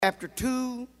chapter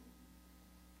 2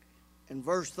 and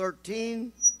verse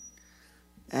 13.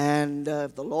 And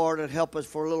if the Lord would help us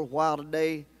for a little while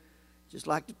today, just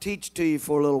like to teach to you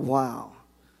for a little while.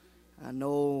 I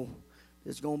know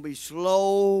it's going to be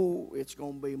slow, it's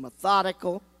going to be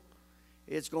methodical,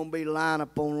 it's going to be line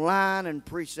upon line and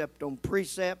precept on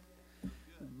precept.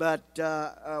 But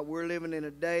we're living in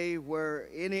a day where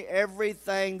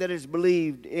everything that is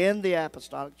believed in the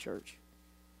apostolic church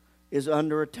is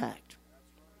under attack.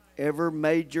 Every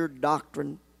major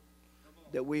doctrine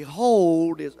that we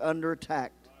hold is under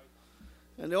attack.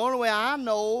 And the only way I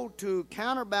know to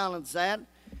counterbalance that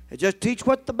is just teach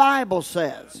what the Bible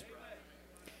says.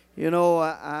 You know,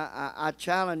 I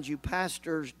challenge you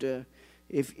pastors to,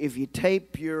 if you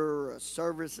tape your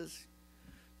services,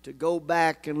 to go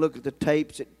back and look at the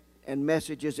tapes and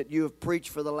messages that you have preached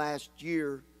for the last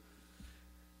year.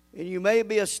 And you may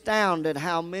be astounded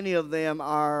how many of them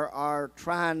are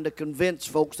trying to convince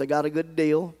folks they got a good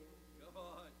deal,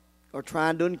 or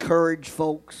trying to encourage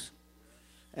folks,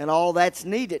 and all that's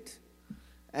needed.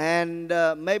 And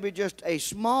maybe just a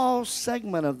small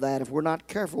segment of that, if we're not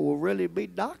careful, will really be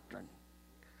doctrine.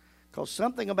 Because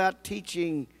something about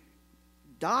teaching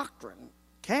doctrine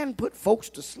can put folks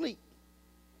to sleep.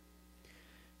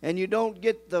 And you don't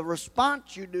get the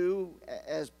response you do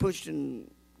as pushing,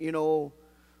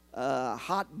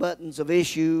 hot buttons of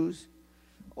issues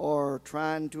or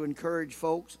trying to encourage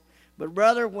folks. But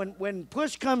brother, when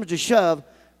push comes to shove,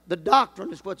 the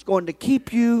doctrine is what's going to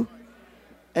keep you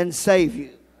and save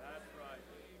you.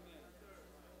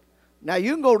 Now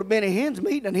you can go to Benny Hinn's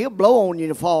meeting and he'll blow on you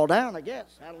to fall down, I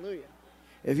guess. Hallelujah.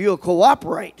 If you'll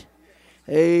cooperate.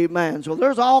 Amen. So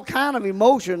there's all kind of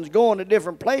emotions going to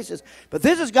different places. But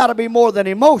this has got to be more than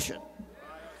emotion.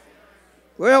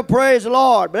 Well, praise the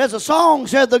Lord. But as the song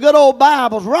said, the good old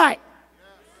Bible's right.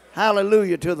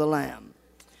 Hallelujah to the Lamb.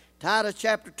 Titus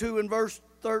chapter 2 and verse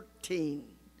 13.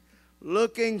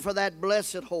 Looking for that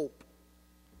blessed hope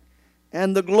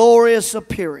and the glorious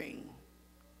appearing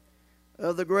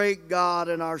of the great God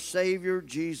and our Savior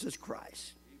Jesus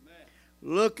Christ. Amen.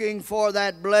 Looking for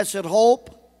that blessed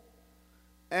hope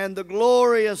and the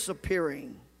glorious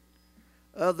appearing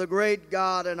of the great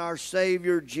God and our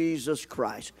Savior Jesus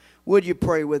Christ. Would you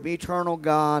pray with me? Eternal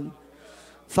God,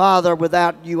 Father,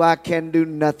 without you I can do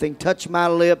nothing. Touch my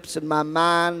lips and my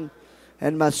mind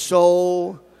and my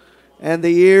soul and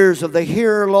the ears of the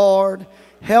hearer, Lord.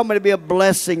 Help me to be a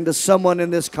blessing to someone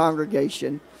in this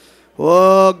congregation.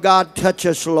 Oh, God, touch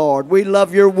us, Lord. We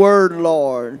love your word,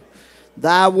 Lord.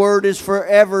 Thy word is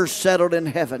forever settled in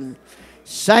heaven.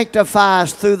 Sanctify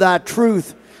us through thy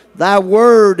truth. Thy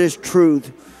word is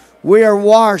truth. We are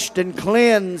washed and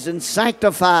cleansed and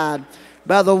sanctified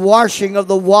by the washing of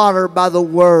the water by the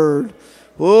word.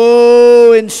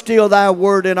 Oh, instill thy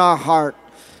word in our heart.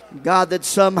 God, that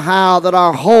somehow that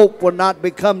our hope will not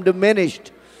become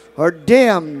diminished or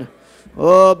dimmed.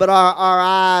 Oh, but our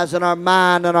eyes and our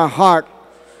mind and our heart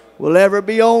will ever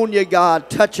be on you, God.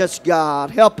 Touch us,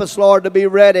 God. Help us, Lord, to be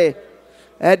ready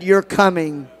at your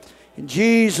coming. In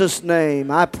Jesus' name,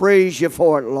 I praise you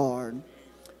for it, Lord.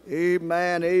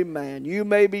 Amen, amen. You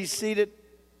may be seated.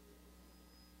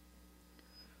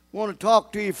 I want to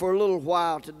talk to you for a little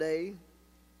while today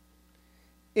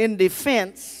in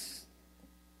defense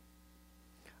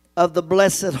of the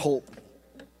blessed hope.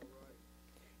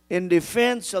 In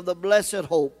defense of the blessed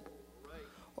hope,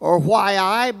 or why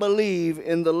I believe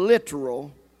in the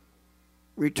literal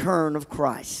return of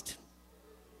Christ.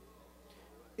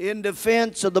 In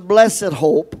defense of the blessed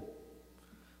hope,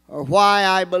 or why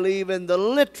I believe in the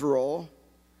literal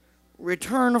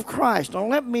return of Christ. Now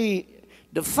let me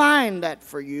define that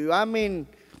for you. I mean,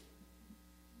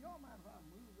 y'all mind if I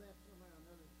move that somewhere or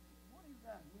another? Why don't you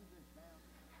guys move this down?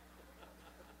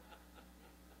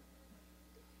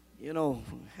 You know,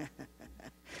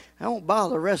 I won't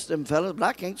bother the rest of them fellas, but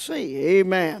I can't see.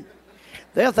 Amen.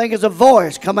 They'll think it's a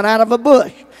voice coming out of a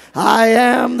bush. I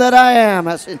am that I am.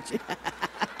 I said,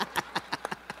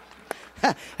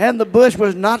 and the bush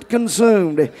was not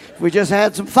consumed. We just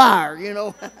had some fire,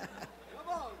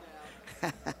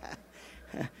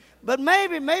 But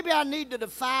maybe I need to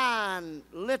define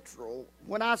literal.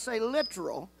 When I say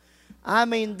literal, I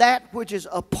mean that which is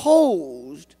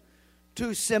opposed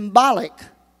to symbolic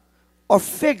or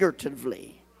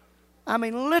figuratively. I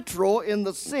mean literal in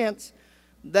the sense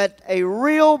that a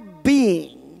real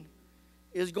being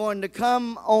is going to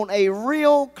come on a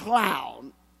real cloud.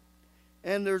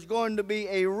 And there's going to be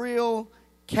a real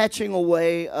catching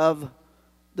away of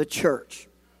the church.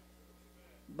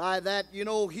 By that,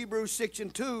 Hebrews 6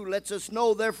 and 2 lets us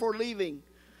know, therefore leaving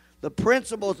the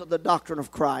principles of the doctrine of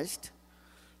Christ,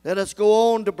 Let us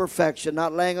go on to perfection,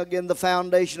 not laying again the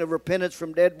foundation of repentance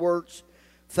from dead works,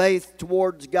 faith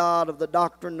towards God, of the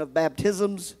doctrine of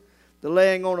baptisms, the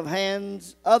laying on of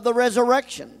hands, of the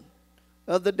resurrection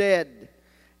of the dead,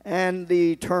 and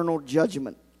the eternal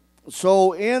judgment.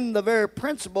 So in the very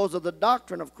principles of the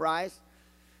doctrine of Christ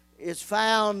is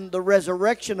found the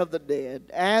resurrection of the dead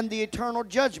and the eternal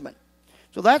judgment.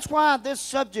 So that's why this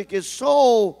subject is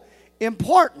so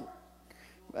important,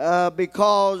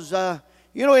 because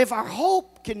if our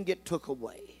hope can get took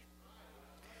away,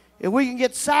 if we can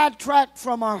get sidetracked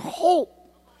from our hope,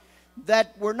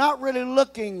 that we're not really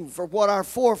looking for what our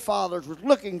forefathers were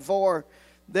looking for,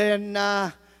 then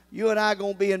you and I are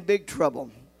going to be in big trouble.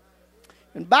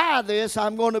 And by this,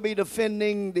 I'm going to be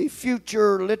defending the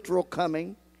future literal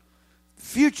coming,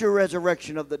 future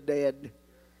resurrection of the dead,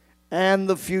 and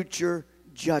the future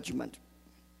judgment.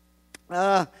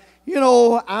 I'm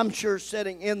sure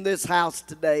sitting in this house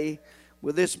today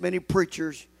with this many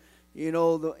preachers, in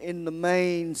the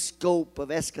main scope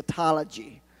of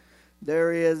eschatology,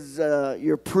 there is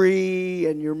your pre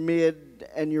and your mid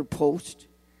and your post.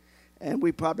 And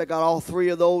we probably got all three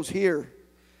of those here.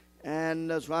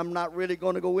 And so I'm not really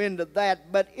going to go into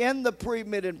that. But in the pre,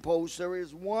 mid, and post, there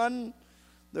is one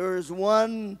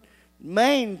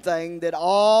main thing that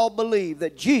all believe,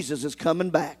 that Jesus is coming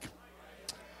back.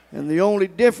 And the only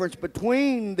difference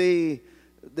between the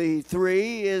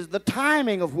three is the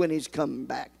timing of when he's coming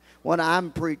back. When I'm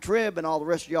pre-trib and all the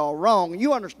rest of y'all wrong.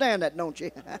 You understand that, don't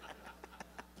you?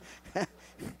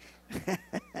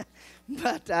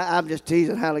 But I'm just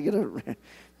teasing how to get a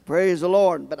praise the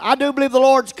Lord. But I do believe the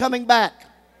Lord's coming back.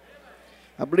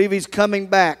 I believe he's coming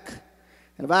back.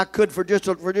 And if I could for just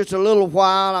a little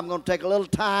while, I'm going to take a little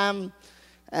time,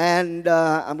 and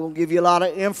I'm going to give you a lot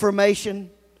of information.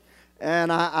 And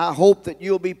I hope that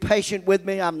you'll be patient with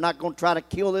me. I'm not going to try to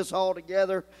kill this all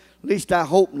together. At least I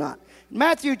hope not.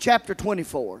 Matthew chapter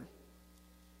 24.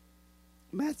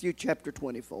 Matthew chapter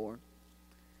 24.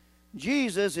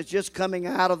 Jesus is just coming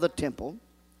out of the temple,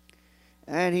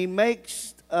 and he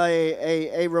makes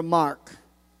a remark,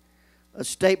 a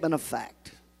statement of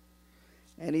fact.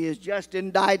 And he has just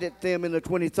indicted them in the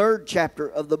 23rd chapter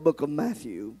of the book of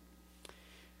Matthew,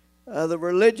 the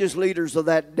religious leaders of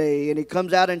that day. And he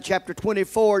comes out in chapter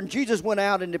 24, and Jesus went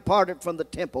out and departed from the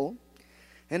temple,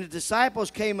 and his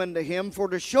disciples came unto him for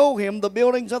to show him the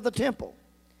buildings of the temple.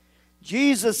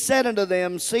 Jesus said unto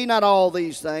them, see not all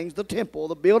these things, the temple,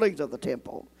 the buildings of the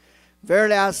temple.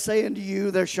 Verily I say unto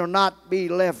you, there shall not be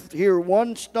left here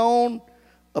one stone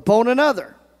upon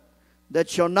another that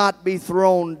shall not be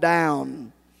thrown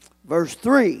down. Verse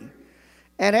 3.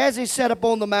 And as he sat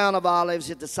upon the Mount of Olives,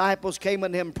 his disciples came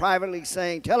unto him privately,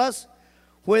 saying, tell us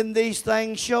when these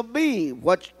things shall be.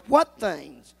 What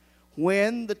things?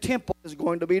 When the temple is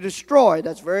going to be destroyed.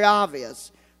 That's very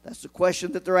obvious. That's the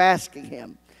question that they're asking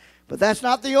him. But that's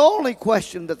not the only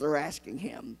question that they're asking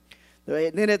him.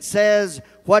 Then it says,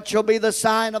 what shall be the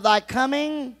sign of thy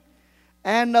coming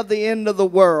and of the end of the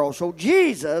world? So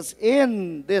Jesus,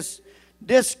 in this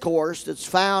discourse that's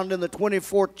found in the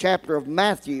 24th chapter of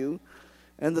Matthew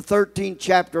and the 13th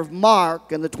chapter of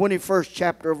Mark and the 21st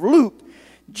chapter of Luke,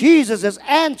 Jesus is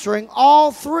answering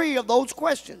all three of those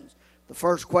questions. The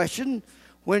first question,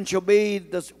 when shall be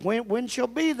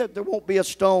that there won't be a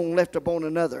stone left upon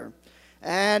another?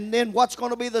 And then what's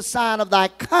going to be the sign of thy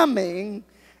coming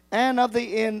and of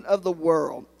the end of the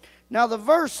world? Now the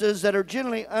verses that are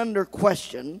generally under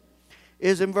question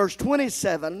is in verse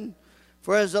 27.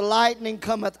 For as the lightning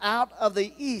cometh out of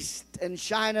the east and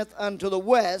shineth unto the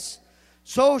west,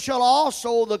 so shall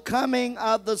also the coming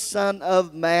of the Son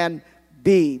of Man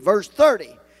be. Verse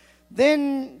 30.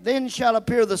 Then shall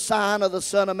appear the sign of the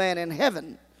Son of Man in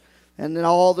heaven. And then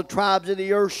all the tribes of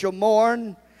the earth shall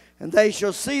mourn, and they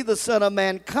shall see the Son of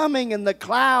Man coming in the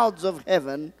clouds of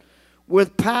heaven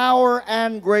with power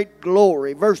and great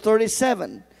glory. Verse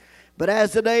 37. But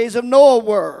as the days of Noah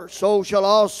were, so shall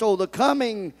also the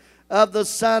coming of the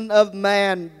Son of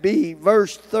Man be.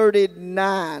 Verse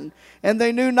 39. And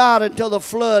they knew not until the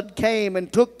flood came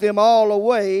and took them all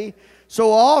away, so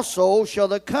also shall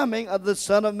the coming of the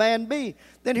Son of Man be.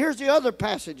 Then here's the other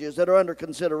passages that are under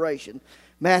consideration.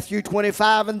 Matthew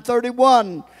 25 and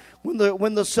 31.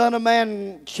 When the Son of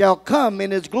Man shall come in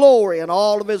his glory and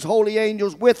all of his holy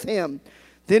angels with him,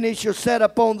 then he shall sit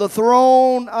upon the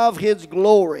throne of his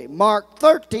glory. Mark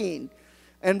 13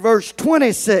 and verse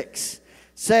 26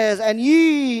 says, and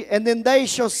then they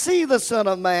shall see the Son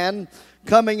of Man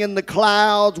coming in the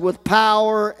clouds with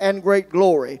power and great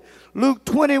glory. Luke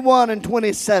 21 and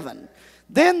 27.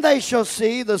 Then they shall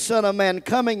see the Son of Man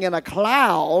coming in a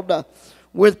cloud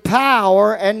with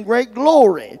power and great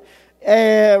glory.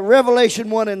 Revelation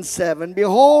 1 and 7,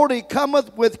 behold, he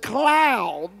cometh with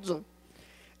clouds,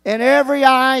 and every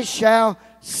eye shall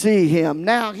see him.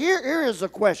 Now, here is a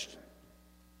question.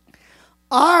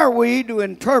 Are we to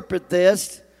interpret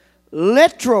this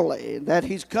literally, that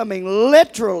he's coming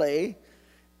literally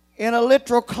in a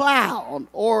literal cloud?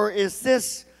 Or is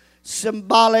this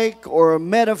symbolic or a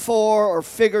metaphor or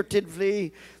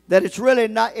figuratively, that it's really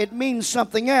not, it means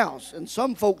something else? And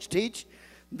some folks teach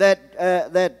with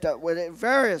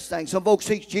various things. Some folks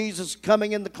teach Jesus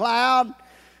coming in the cloud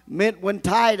meant when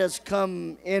Titus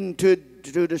come in to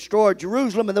destroy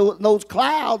Jerusalem, and those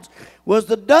clouds was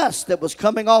the dust that was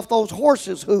coming off those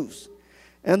horses' hoofs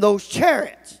and those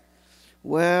chariots.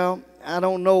 Well, I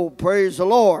don't know, praise the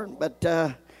Lord, but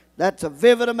that's a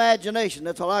vivid imagination.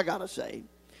 That's all I got to say.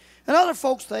 And other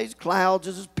folks say clouds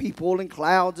is people, and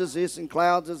clouds is this, and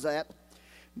clouds is that.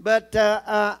 But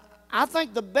I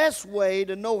think the best way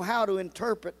to know how to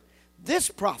interpret this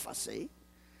prophecy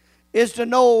is to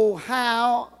know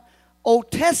how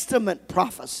Old Testament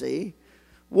prophecy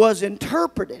was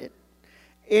interpreted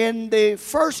in the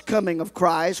first coming of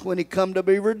Christ when he come to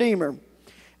be Redeemer.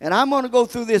 And I'm going to go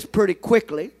through this pretty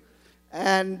quickly.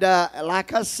 And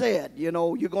like I said, you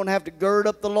know, you're going to have to gird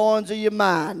up the loins of your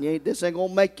mind. This ain't going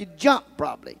to make you jump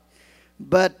probably.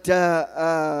 But I'm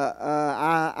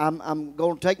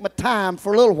going to take my time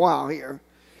for a little while here.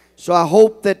 So I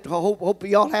hope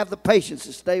y'all have the patience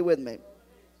to stay with me.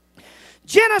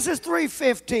 Genesis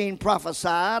 3:15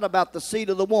 prophesied about the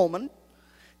seed of the woman.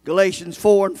 Galatians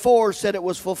 4:4 said it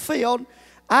was fulfilled.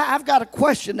 I've got a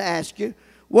question to ask you.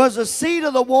 Was the seed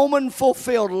of the woman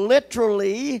fulfilled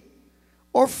literally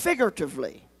or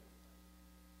figuratively?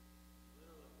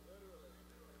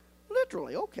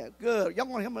 Literally. Okay, good. Y'all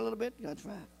want to help me a little bit? That's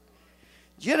fine.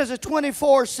 Genesis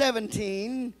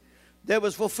 24:17, that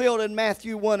was fulfilled in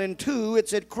Matthew 1 and 2. It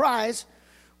said Christ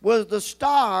was the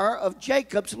star of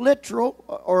Jacob's literal,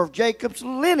 or of Jacob's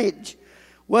lineage.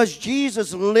 Was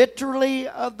Jesus literally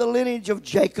of the lineage of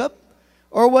Jacob,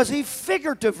 or was he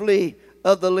figuratively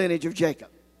of the lineage of Jacob?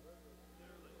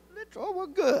 Literal. Oh, well,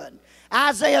 good.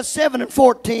 Isaiah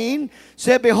 7:14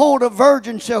 said, behold, a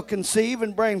virgin shall conceive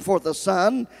and bring forth a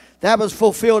son. That was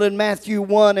fulfilled in Matthew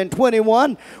 1 and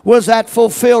 21. Was that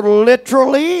fulfilled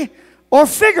literally or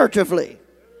figuratively?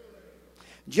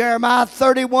 Jeremiah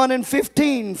 31 and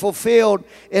 15 fulfilled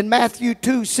in Matthew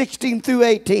 2:16 through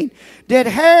 18. Did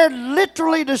Herod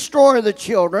literally destroy the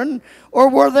children, or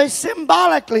were they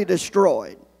symbolically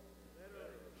destroyed?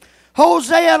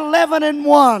 Hosea 11 and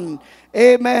 1.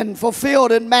 Amen.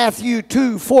 Fulfilled in Matthew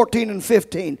 2:14 and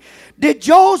 15. Did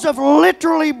Joseph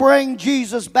literally bring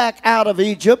Jesus back out of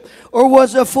Egypt, or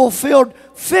was it fulfilled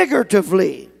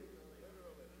figuratively?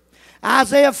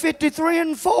 Isaiah 53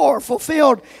 and 4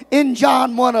 fulfilled in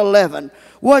John 1:11.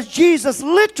 Was Jesus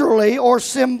literally or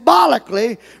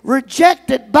symbolically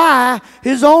rejected by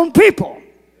his own people?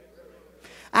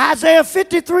 Isaiah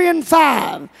 53 and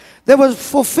 5 that was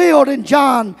fulfilled in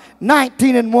John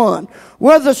 19 and 1.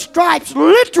 Were the stripes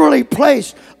literally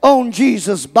placed on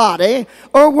Jesus' body,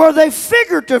 or were they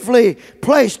figuratively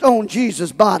placed on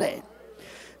Jesus' body?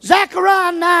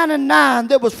 Zechariah 9 and 9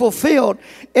 that was fulfilled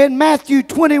in Matthew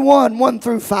 21, 1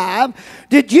 through 5.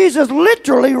 Did Jesus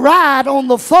literally ride on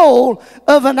the foal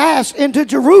of an ass into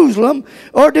Jerusalem,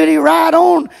 or did he ride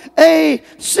on a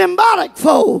symbolic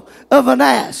foal of an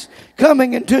ass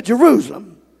coming into Jerusalem?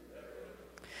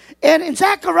 And in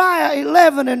Zechariah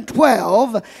 11 and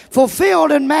 12,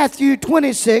 fulfilled in Matthew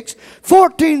 26,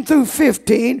 14 through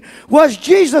 15, was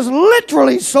Jesus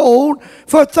literally sold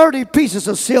for 30 pieces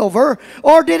of silver,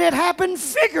 or did it happen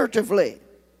figuratively?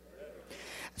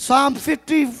 Psalm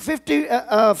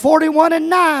 41 and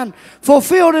 9,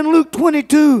 fulfilled in Luke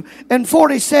 22 and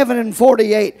 47 and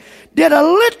 48. Did a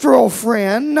literal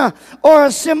friend or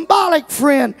a symbolic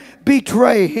friend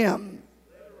betray him?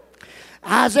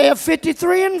 Isaiah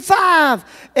 53 and 5,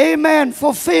 amen,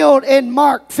 fulfilled in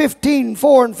Mark 15,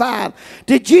 4 and 5.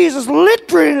 Did Jesus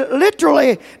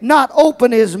literally not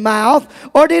open his mouth,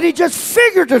 or did he just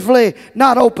figuratively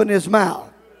not open his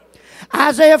mouth?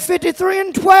 Isaiah 53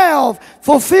 and 12,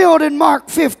 fulfilled in Mark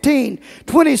 15,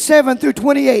 27 through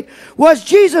 28. Was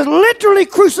Jesus literally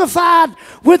crucified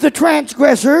with the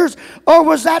transgressors, or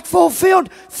was that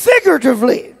fulfilled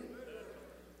figuratively?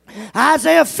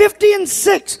 Isaiah 50 and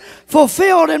 6,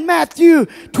 fulfilled in Matthew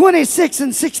 26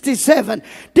 and 67.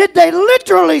 Did they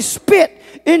literally spit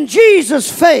in Jesus'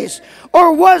 face,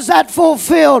 or was that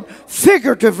fulfilled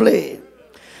figuratively?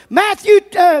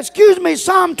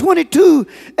 Psalm 22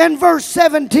 and verse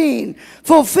 17,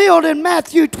 fulfilled in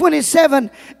Matthew 27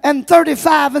 and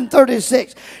 35 and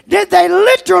 36. Did they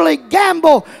literally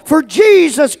gamble for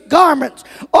Jesus' garments,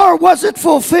 or was it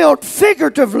fulfilled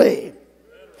figuratively?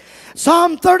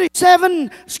 Psalm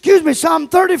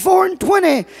 34 and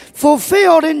 20,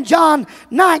 fulfilled in John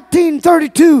 19,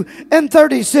 32 and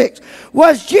 36.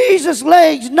 Was Jesus'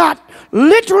 legs not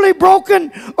literally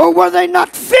broken, or were they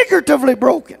not figuratively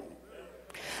broken?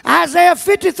 Isaiah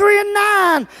 53 and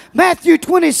 9, Matthew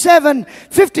 27,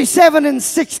 57 and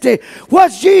 60.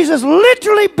 Was Jesus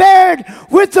literally buried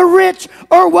with the rich,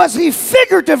 or was he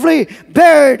figuratively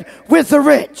buried with the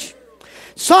rich?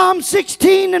 Psalm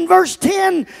 16 and verse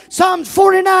 10, Psalms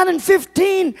 49 and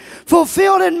 15,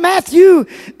 fulfilled in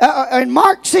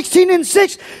Mark 16 and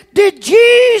 6. Did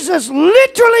Jesus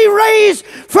literally raise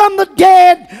from the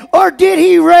dead, or did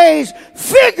he raise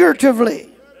figuratively?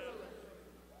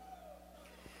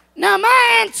 Now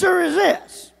my answer is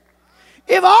this.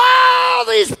 If all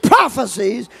these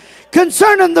prophecies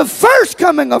concerning the first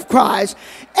coming of Christ,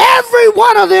 every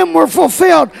one of them were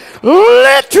fulfilled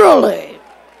literally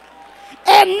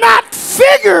and not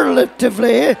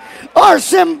figuratively or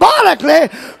symbolically,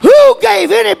 who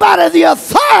gave anybody the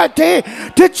authority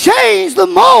to change the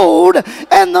mode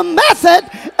and the method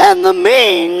and the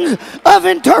means of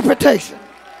interpretation?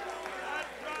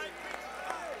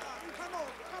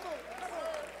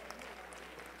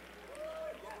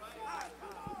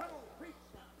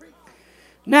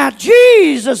 Now,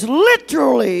 Jesus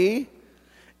literally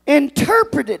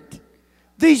interpreted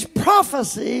these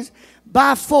prophecies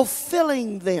by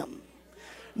fulfilling them,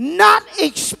 not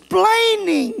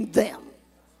explaining them.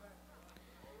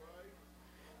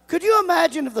 Could you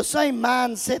imagine if the same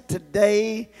mindset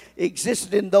today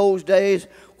existed in those days,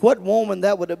 what woman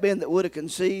that would have been that would have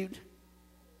conceived?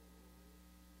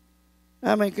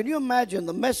 I mean, can you imagine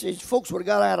the message folks would have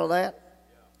got out of that?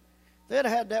 They'd have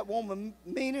had that woman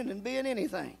meaning and being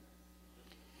anything.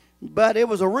 But it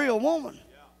was a real woman.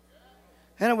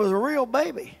 And it was a real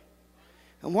baby.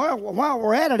 And while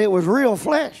we're at it, it was real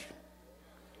flesh.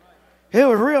 It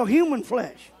was real human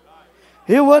flesh.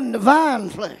 It wasn't divine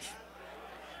flesh.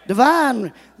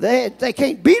 Divine, they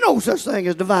can't be no such thing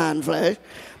as divine flesh.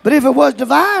 But if it was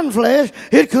divine flesh,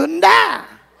 it couldn't die.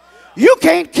 You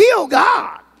can't kill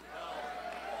God.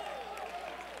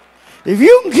 If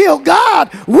you can kill God,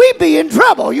 we be in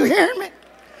trouble. You hearing me?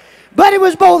 But it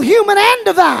was both human and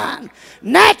divine,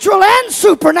 natural and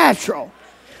supernatural.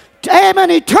 Amen.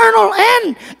 He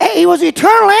was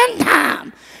eternal and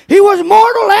time. He was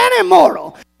mortal and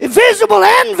immortal, visible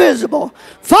and visible,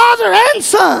 Father and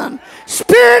Son,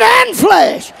 Spirit and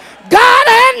flesh, God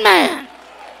and man,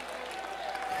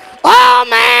 all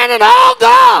man and all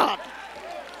God.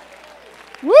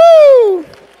 Woo!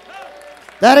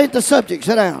 That ain't the subject.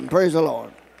 Sit down. Praise the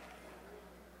Lord.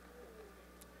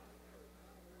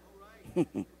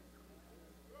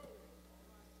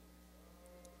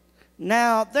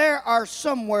 Now, there are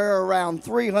somewhere around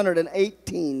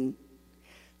 318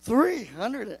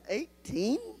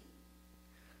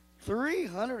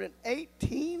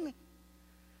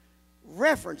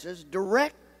 references,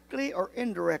 directly or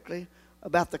indirectly,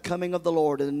 about the coming of the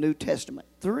Lord in the New Testament.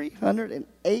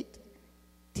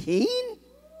 318?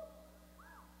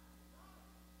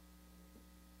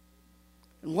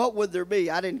 And what would there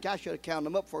be? I should have counted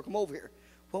them up before I come over here.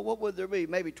 What would there be?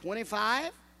 Maybe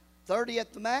 25, 30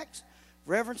 at the max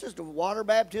references to water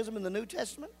baptism in the New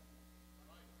Testament?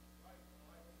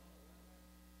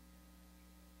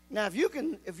 Now, if you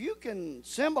can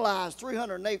symbolize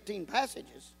 318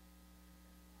 passages,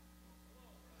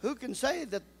 who can say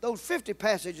that those 50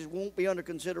 passages won't be under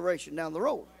consideration down the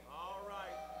road?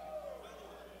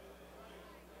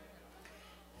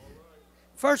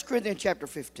 1 Corinthians chapter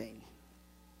 15.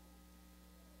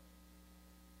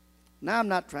 Now, I'm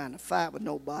not trying to fight with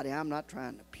nobody. I'm not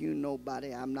trying to pugn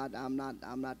nobody. I'm not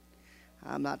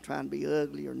trying to be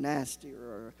ugly or nasty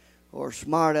or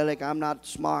smart aleck. I'm not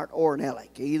smart or an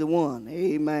aleck. Either one.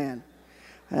 Amen.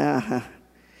 Amen.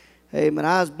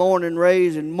 I was born and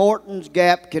raised in Morton's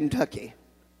Gap, Kentucky.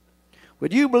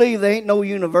 Would you believe there ain't no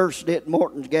university at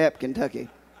Morton's Gap, Kentucky?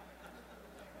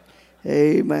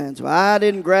 Amen. So I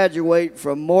didn't graduate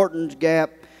from Morton's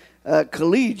Gap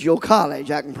Collegial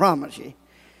College, I can promise you.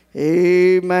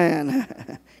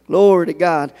 Amen. Glory to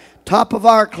God. Top of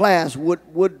our class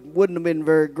wouldn't have been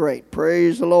very great.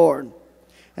 Praise the Lord.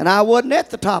 And I wasn't at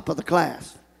the top of the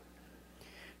class.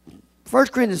 1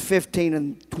 Corinthians 15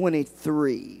 and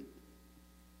 23,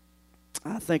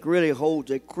 I think really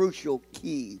holds a crucial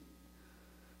key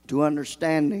to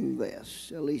understanding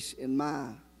this, at least in my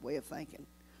way of thinking.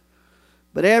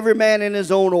 But every man in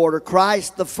his own order.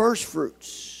 Christ the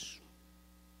firstfruits,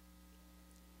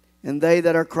 and they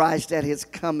that are Christ at his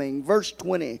coming. Verse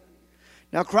 20.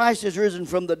 Now Christ is risen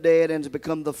from the dead and has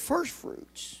become the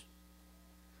firstfruits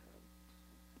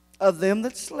of them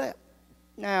that slept.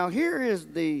 Now here is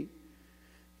the,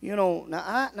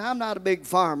 now I'm not a big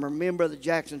farmer. Me and Brother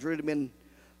Jackson's really been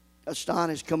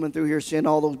astonished coming through here, seeing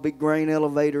all those big grain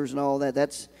elevators and all that.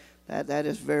 That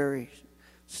is very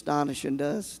astonishing to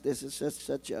us. This is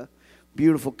such a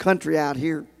beautiful country out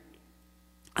here.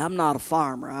 I'm not a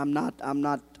farmer. I'm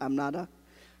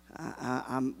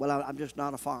just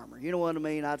not a farmer. You know what I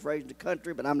mean? I was raised in the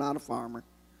country, but I'm not a farmer.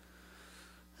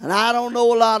 And I don't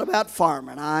know a lot about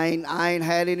farming. I ain't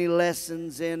had any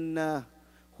lessons in,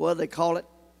 what do they call it?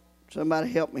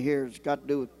 Somebody help me here. It's got to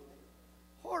do with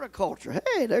horticulture.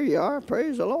 Hey, there you are.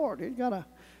 Praise the Lord. He's got a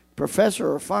professor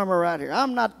or a farmer right here.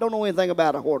 Don't know anything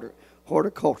about a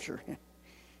horticulture. I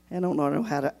don't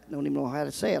even know how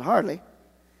to say it hardly.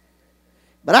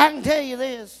 But I can tell you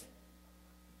this.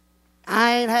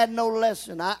 I ain't had no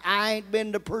lesson. I ain't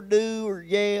been to Purdue or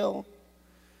Yale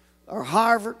or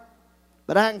Harvard.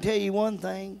 But I can tell you one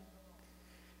thing.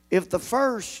 If the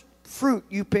first fruit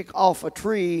you pick off a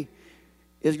tree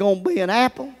is going to be an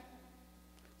apple,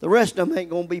 the rest of them ain't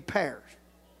going to be pears.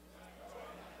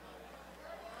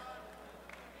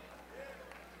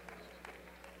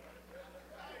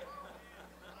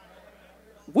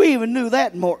 We even knew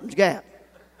that in Morton's Gap.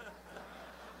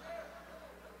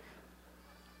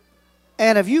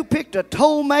 And if you picked a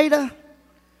tomato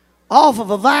off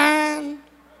of a vine,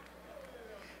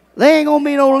 there ain't going to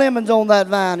be no lemons on that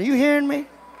vine. Are you hearing me?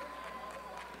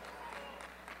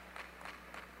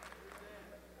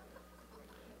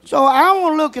 So I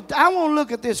want to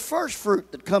look at this first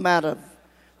fruit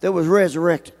that was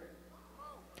resurrected.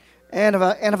 And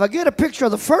if I get a picture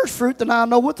of the first fruit, then I'll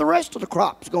know what the rest of the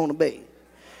crop's going to be.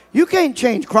 You can't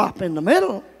change crop in the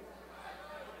middle.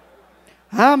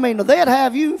 I mean, they'd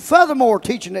have you furthermore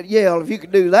teaching at Yale if you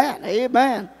could do that.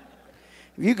 Amen.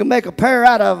 If you can make a pear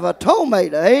out of a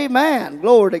tomato, amen.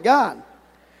 Glory to God.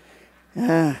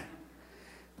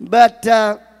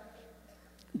 But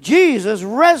Jesus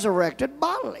resurrected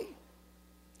bodily.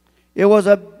 It was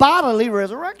a bodily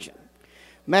resurrection.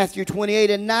 Matthew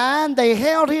 28:9, they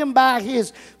held him by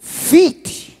his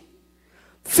feet.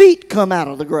 Feet come out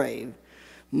of the grave.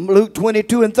 Luke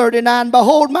 22:39,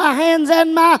 behold my hands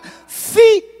and my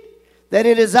feet, that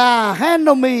it is I.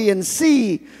 Handle me and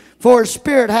see, for a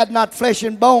spirit had not flesh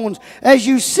and bones, as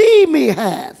you see me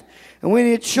hath. And when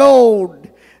he had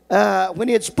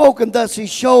spoken thus, he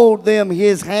showed them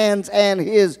his hands and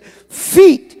his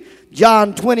feet.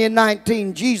 John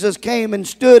 20:19, Jesus came and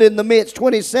stood in the midst.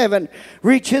 27,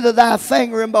 reach hither thy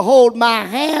finger, and behold my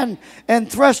hand, and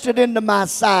thrust it into my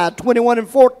side.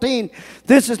 21:14,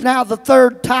 this is now the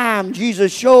third time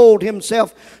Jesus showed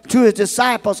himself to his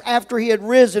disciples after he had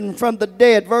risen from the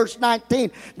dead. Verse 19,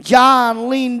 John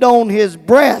leaned on his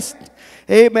breast.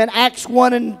 Amen. Acts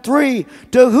 1:3,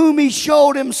 to whom he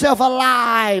showed himself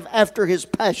alive after his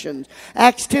passions.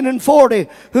 Acts 10:40,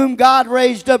 whom God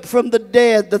raised up from the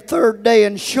dead the third day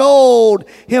and showed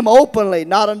him openly,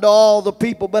 not unto all the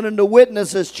people, but unto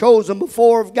witnesses chosen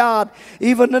before of God,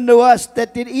 even unto us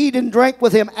that did eat and drink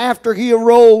with him after he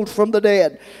arose from the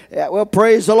dead. Yeah, well,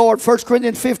 praise the Lord. 1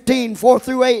 Corinthians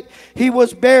 15:4-8, he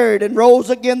was buried and rose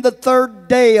again the third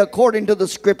day according to the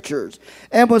scriptures,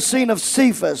 and was seen of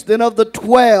Cephas, then of the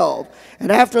 12,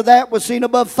 and after that was seen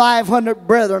above 500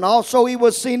 brethren. Also he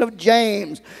was seen of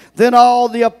James, then all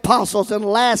the apostles, and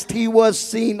last he was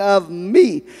seen of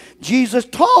me. Jesus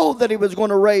told that he was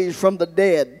going to raise from the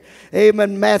dead.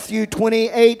 Amen. Matthew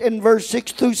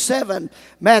 28:6-7.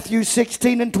 Matthew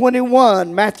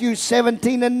 16:21. Matthew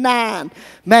 17:9.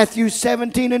 Matthew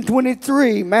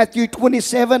 17:23. Matthew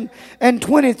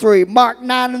 27:23. Mark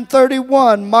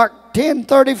 9:31. Mark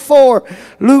 10:34.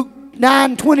 Luke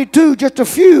 9:22, just a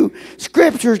few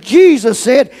scriptures. Jesus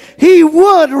said he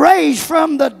would raise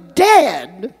from the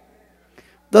dead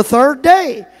the third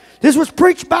day. This was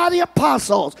preached by the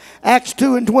apostles. Acts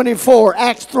 2:24,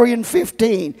 Acts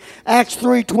 3:15, Acts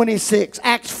 3:26,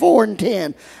 Acts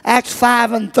 4:10, Acts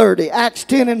 5:30, Acts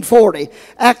 10:40,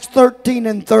 Acts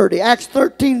 13:30, Acts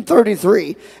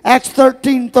 13:33, Acts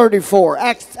 13:34,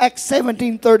 Acts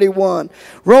 17:31,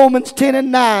 Romans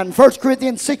 10:9, 1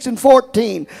 Corinthians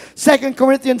 6:14, 2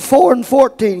 Corinthians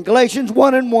 4:14, Galatians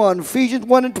 1:1, Ephesians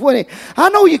 1:20. I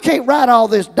know you can't write all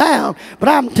this down, but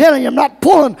I'm telling you, I'm not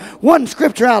pulling one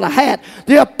scripture out of hat.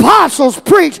 The apostles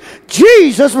preached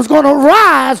Jesus was going to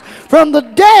rise from the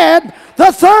dead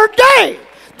the third day.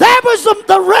 That was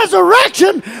the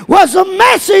resurrection was the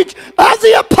message of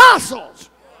the apostles.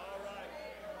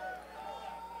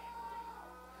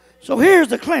 So here's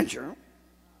the clincher.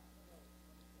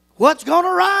 What's going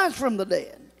to rise from the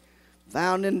dead?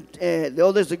 Found in,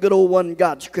 this is a good old one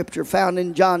God scripture, found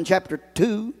in John chapter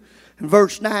 2, and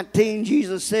verse 19.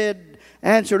 Jesus said,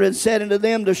 answered and said unto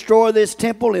them, destroy this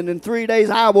temple, and in 3 days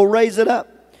I will raise it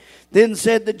up. Then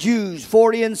said the Jews,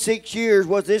 46 years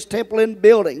was this temple in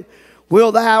building.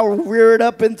 Will thou rear it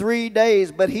up in 3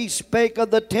 days? But he spake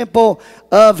of the temple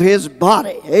of his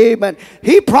body. Amen.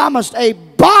 He promised a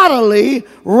bodily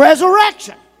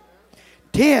resurrection.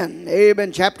 10,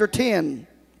 amen, chapter 10.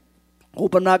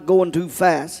 Hope I'm not going too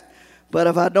fast. But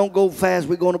if I don't go fast,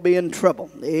 we're going to be in trouble.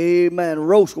 Amen.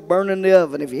 Roast will burn in the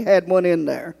oven if you had one in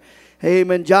there.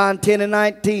 Amen. John 10 and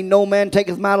 19. No man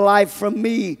taketh my life from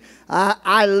me.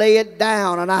 I lay it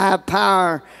down, and I have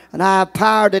power. And I have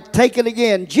power to take it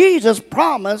again. Jesus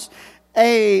promised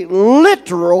a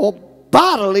literal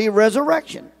bodily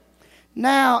resurrection.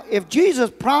 Now, if Jesus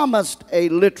promised a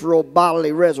literal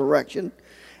bodily resurrection,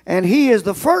 and he is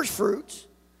the first fruits,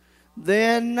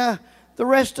 then the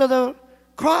rest of the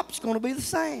crop's going to be the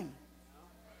same.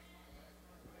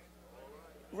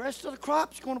 The rest of the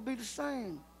crop's going to be the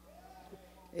same.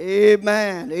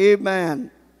 Amen. Amen.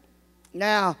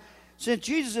 Now, since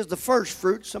Jesus is the first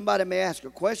fruit, somebody may ask a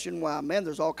question. Well, man,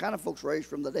 there's all kind of folks raised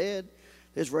from the dead.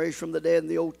 There's raised from the dead in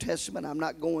the Old Testament. I'm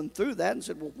not going through that. And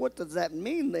said, well, what does that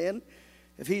mean then?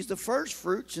 If he's the first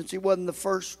fruit, since he wasn't the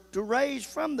first to raise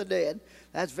from the dead,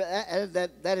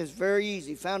 that is very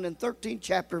easy. Found in 13th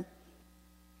chapter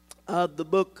of the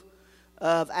book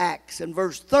of Acts, in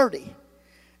verse 30.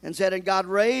 And said, and God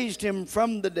raised him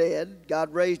from the dead.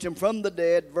 God raised him from the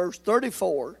dead, verse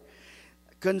 34.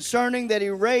 Concerning that he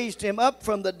raised him up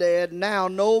from the dead, now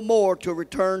no more to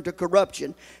return to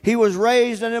corruption. He was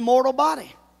raised an immortal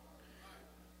body.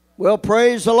 Well,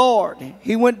 praise the Lord.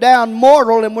 He went down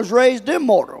mortal and was raised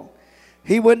immortal.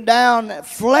 He went down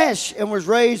flesh and was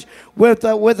raised with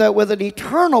an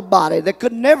eternal body that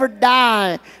could never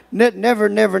die,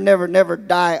 never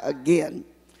die again.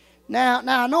 Now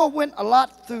I know I went a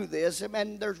lot through this,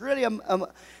 and there's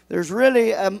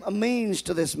really a means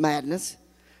to this madness,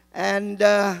 and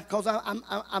because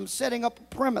I'm setting up a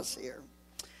premise here.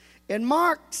 In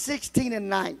Mark 16 and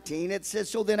 19, it says,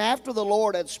 so then after the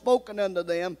Lord had spoken unto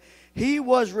them, he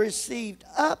was received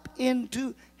up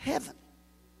into heaven.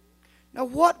 Now,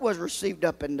 what was received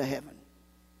up into heaven?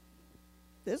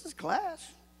 This is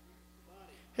class.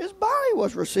 His body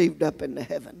was received up into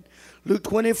heaven. Luke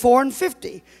 24 and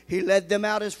 50. He led them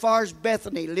out as far as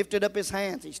Bethany, lifted up his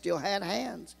hands. He still had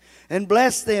hands. And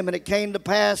blessed them. And it came to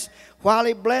pass, while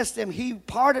he blessed them, he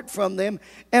parted from them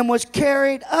and was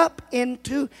carried up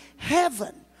into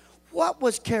heaven. What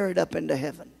was carried up into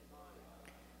heaven?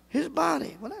 His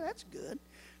body. Well, that's good.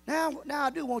 Now I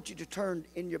do want you to turn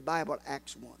in your Bible to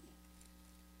Acts 1.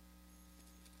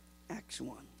 Acts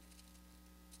 1.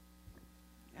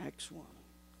 Acts 1.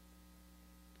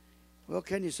 Well,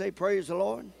 can you say praise the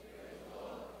Lord? Praise the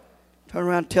Lord. Turn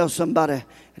around and tell somebody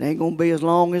it ain't going to be as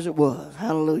long as it was.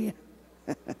 Hallelujah.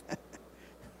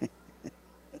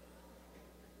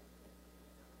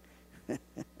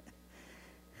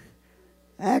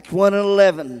 Acts 1 and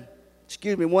 11.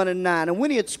 1 and 9. And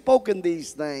when he had spoken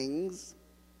these things,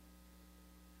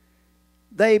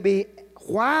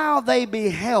 while they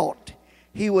beheld,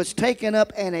 he was taken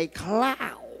up, and a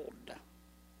cloud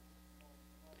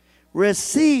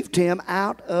received him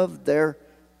out of their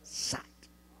sight.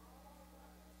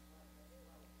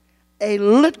 A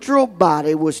literal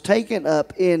body was taken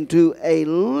up into a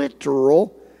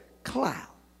literal cloud.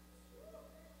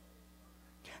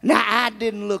 Now, I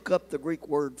didn't look up the Greek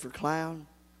word for cloud.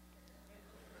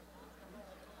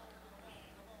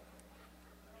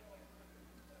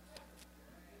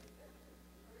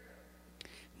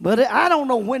 But I don't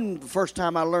know when the first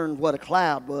time I learned what a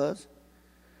cloud was.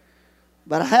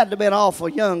 But I had to have been awful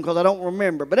young because I don't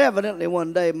remember. But evidently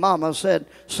one day Mama said,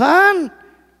 son,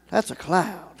 that's a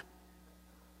cloud.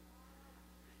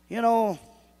 You know,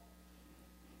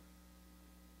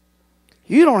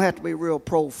 you don't have to be real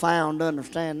profound to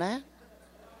understand that.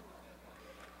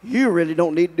 You really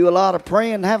don't need to do a lot of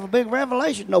praying and have a big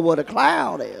revelation to know what a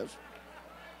cloud is.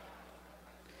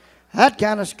 That'd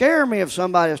kind of scare me if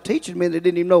somebody was teaching me that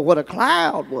didn't even know what a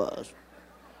cloud was.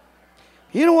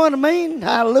 You know what I mean?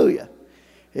 Hallelujah.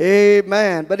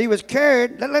 Amen. But he was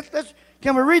carried.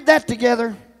 Can we read that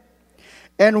together?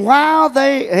 And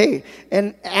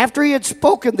and after he had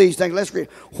spoken these things, let's read.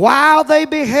 While they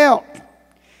beheld,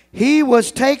 he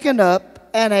was taken up,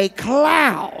 and a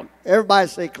cloud, everybody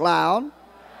say cloud,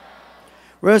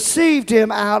 received him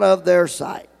out of their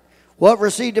sight. What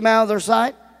received him out of their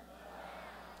sight?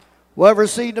 What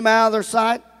received him out of their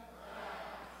sight?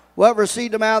 What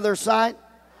received him out of their sight?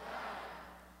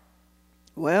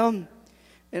 Well,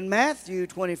 in Matthew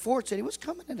 24, it said he was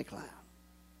coming in a cloud.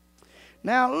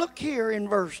 Now look here in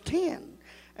verse 10.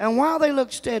 And while they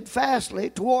looked steadfastly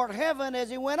toward heaven as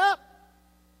he went up.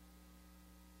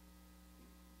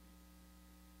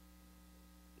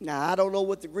 Now, I don't know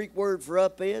what the Greek word for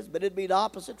up is, but it'd be the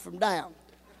opposite from down.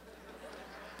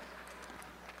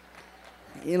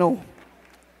 You know.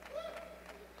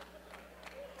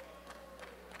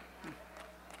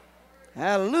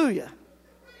 Hallelujah.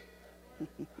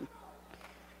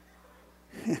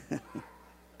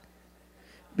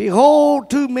 Behold,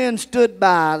 two men stood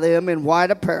by them in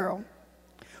white apparel,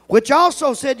 which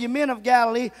also said, Ye men of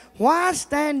Galilee, why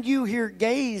stand you here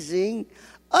gazing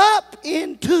up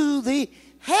into the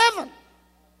heaven?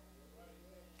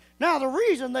 Now, the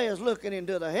reason they is looking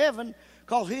into the heaven,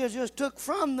 because he has just took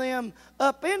from them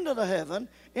up into the heaven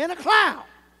in a cloud.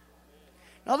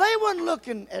 Now, they wasn't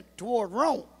looking toward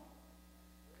Rome.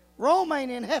 Rome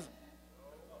ain't in heaven.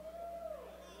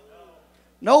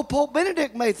 No, Pope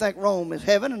Benedict may think Rome is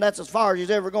heaven, and that's as far as he's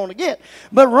ever going to get.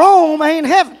 But Rome ain't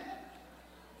heaven.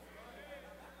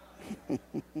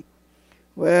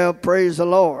 Well, praise the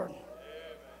Lord.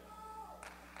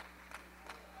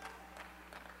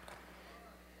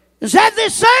 Is that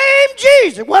the same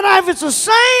Jesus? What if it's the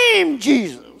same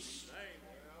Jesus?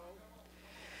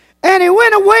 And he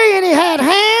went away and he had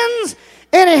hands,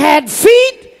 and he had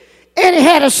feet, and he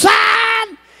had a side,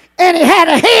 and he had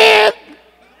a head.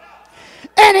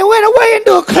 And he went away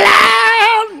into a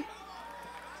cloud.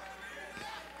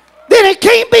 Then it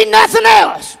can't be nothing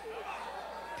else.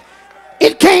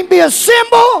 It can't be a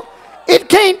symbol. It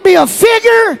can't be a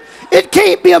figure. It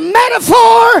can't be a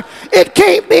metaphor. It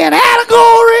can't be an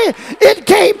allegory. It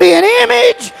can't be an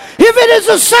image. If it is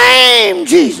the same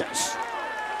Jesus.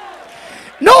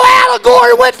 No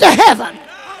allegory went to heaven.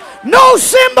 No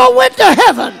symbol went to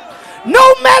heaven.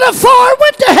 No metaphor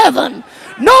went to heaven.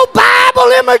 No Bible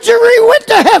imagery went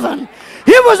to heaven.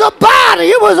 It was a body.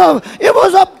 It was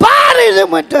a body that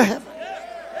went to heaven.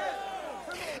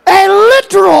 A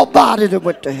literal body that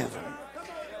went to heaven.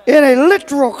 In a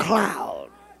literal cloud.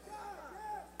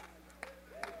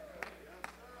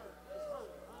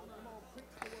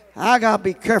 I got to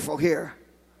be careful here.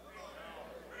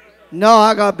 No,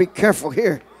 I got to be careful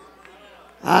here.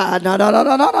 No. I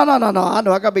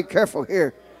know I got to be careful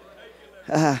here.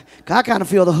 I kind of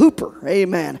feel the hooper,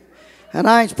 amen. And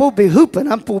I ain't supposed to be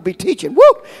hooping, I'm supposed to be teaching. Woo!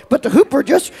 But the hooper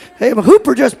just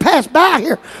passed by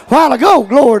here a while ago,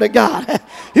 glory to God.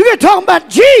 You get talking about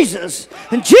Jesus,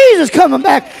 and Jesus coming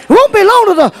back. It won't be long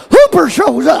till the hooper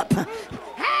shows up.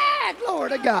 Ah,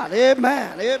 glory to God,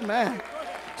 amen, amen.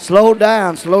 Slow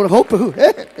down, hooper.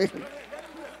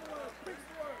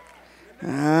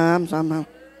 No.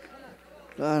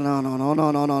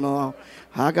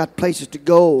 I got places to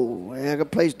go.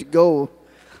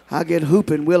 I get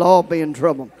hooping. We'll all be in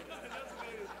trouble.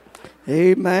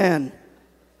 Amen.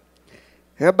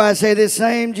 Everybody say this: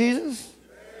 same Jesus.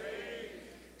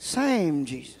 Same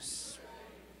Jesus.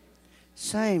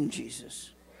 Same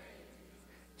Jesus.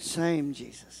 Same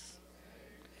Jesus.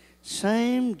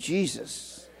 Same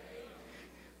Jesus.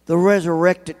 The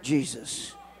resurrected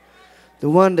Jesus. The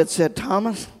one that said,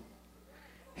 Thomas,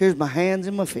 here's my hands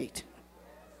and my feet.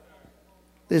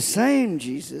 The same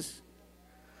Jesus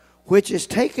which is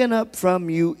taken up from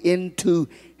you into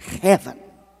heaven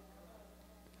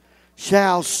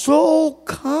shall so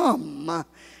come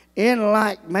in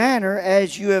like manner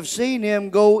as you have seen him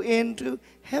go into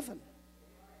heaven.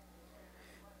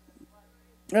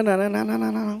 No.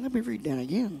 Let me read that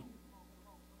again.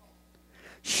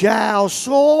 Shall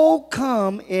so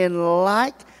come in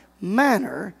like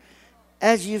manner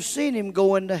as you've seen him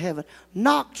go into heaven.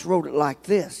 Knox wrote it like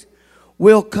this: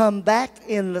 will come back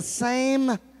in the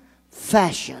same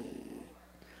fashion.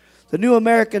 The New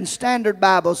American Standard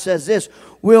Bible says this: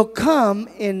 will come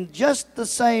in just the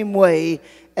same way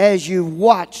as you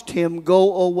watched him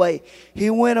go away.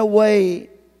 He went away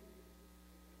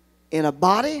in a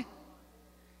body,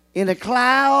 in a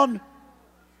cloud,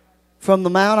 from the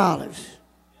Mount Olives.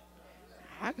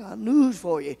 I got news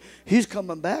for you. He's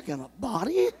coming back in a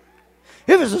body.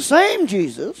 If it's the same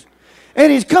Jesus,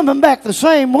 and he's coming back the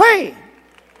same way.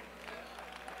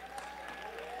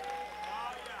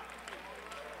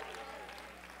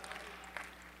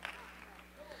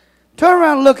 Turn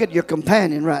around and look at your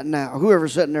companion right now,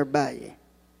 whoever's sitting there by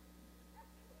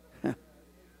you.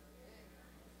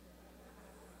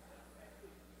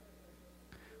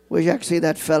 Wish I could see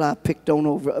that fella I picked on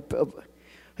over.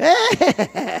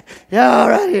 Hey, yeah,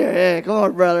 right here. Hey, come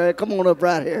on, brother. Come on up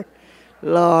right here.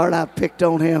 Lord, I picked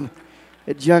on him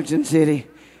at Junction City,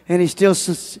 and he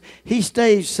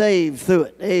stays saved through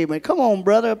it. Amen. Come on,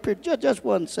 brother, up here just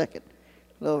 1 second.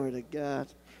 Glory to God.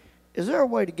 Is there a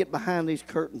way to get behind these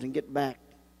curtains and get back?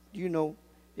 Do you know?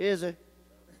 Is there?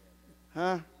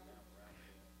 Huh?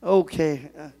 Okay.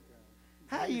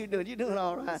 How you doing? You doing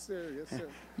all right? Yes, sir. Yes, sir.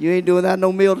 You ain't doing that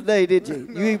no meal today, did you?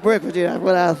 No. You eat breakfast, yeah, that's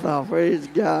what I thought. Praise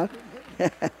God.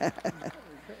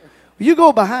 You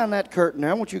go behind that curtain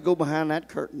there. I want you to go behind that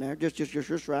curtain there,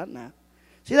 just right now.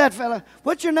 See that fella?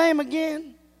 What's your name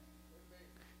again?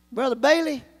 Brother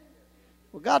Bailey?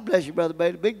 Well, God bless you, Brother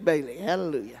Bailey. Big Bailey.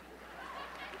 Hallelujah.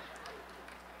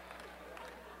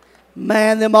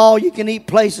 Man, them all-you-can-eat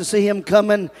places see him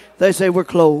coming, they say we're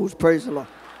closed. Praise the Lord.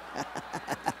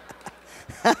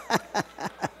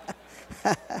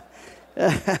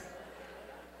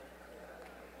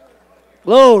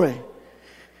 Glory.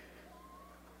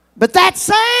 But that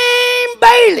same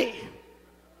Bailey,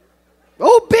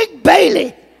 oh big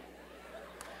Bailey,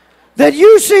 that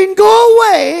you seen go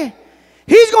away,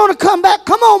 he's going to come back.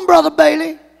 Come on, Brother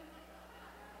Bailey.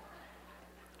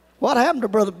 What happened to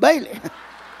Brother Bailey?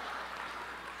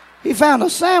 He found a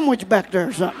sandwich back there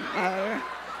or something.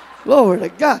 Glory to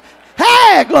God.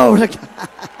 Hey, glory to God.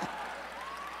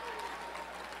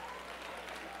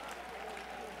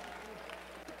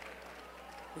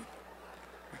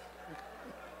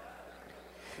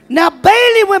 Now,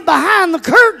 Bailey went behind the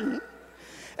curtain,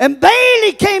 and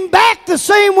Bailey came back the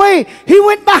same way he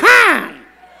went behind.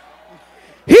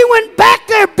 He went back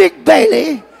there, Big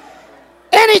Bailey,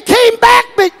 and he came back,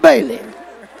 Big Bailey.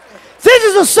 This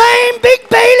is the same Big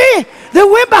Bailey that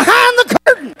went behind the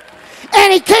curtain,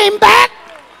 and he came back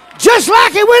just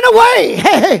like he went away.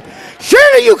 Hey,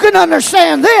 surely you can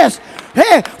understand this.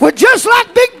 Hey, well, just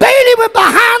like Big Bailey went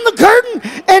behind the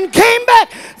curtain and came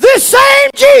back, this same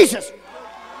Jesus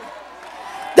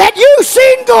that you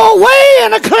seen go away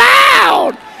in a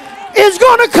cloud is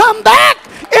going to come back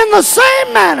in the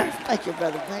same manner. Thank you,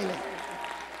 Brother Bailey.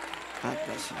 God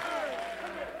bless you.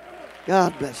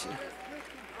 God bless you.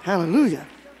 Hallelujah.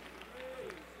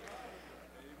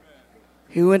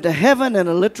 He went to heaven in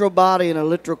a literal body in a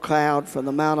literal cloud from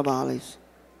the Mount of Olives.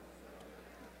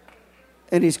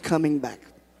 And he's coming back.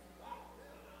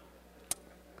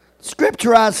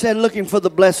 Scripture, I said, looking for the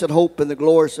blessed hope and the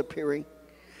glorious appearing.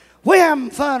 We having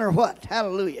fun or what?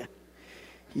 Hallelujah.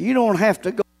 You don't have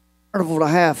to go to carnival to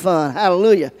have fun.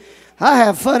 Hallelujah. I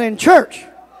have fun in church.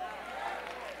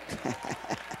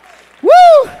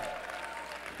 Woo!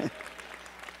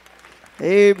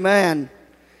 Amen.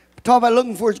 Talk about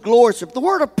looking for his glory. The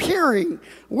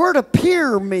word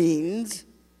appear means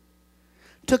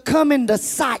to come into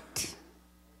sight,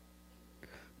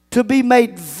 to be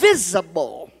made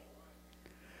visible,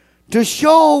 to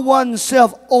show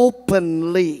oneself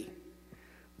openly.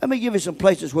 Let me give you some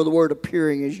places where the word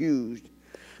appearing is used.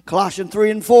 Colossians 3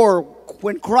 and 4,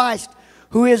 when Christ,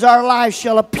 who is our life,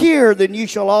 shall appear, then you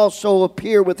shall also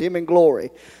appear with him in glory.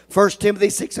 1 Timothy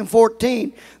 6 and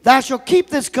 14, thou shalt keep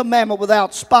this commandment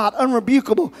without spot,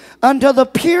 unrebukable, until the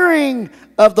appearing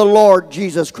of the Lord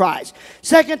Jesus Christ.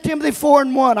 2 Timothy 4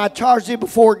 and 1, I charge thee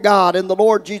before God and the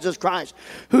Lord Jesus Christ,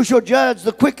 who shall judge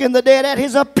the quick and the dead at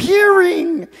his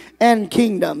appearing and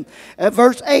kingdom. At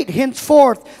verse 8,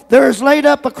 henceforth there is laid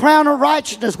up a crown of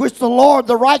righteousness, which the Lord,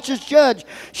 the righteous judge,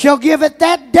 shall give at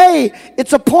that day.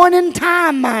 It's a point in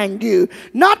time, mind you.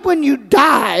 Not when you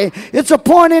die. It's a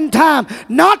point in time.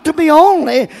 Not to me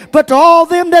only, but to all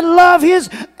them that love his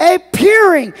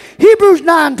appearing. Hebrews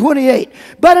 9:28.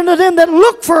 But unto them that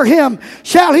look for him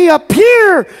shall he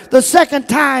appear the second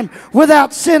time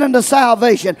without sin unto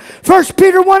salvation. 1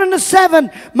 Peter 1 and 7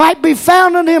 might be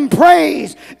found in him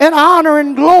praise and honor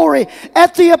and glory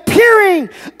at the appearing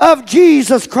of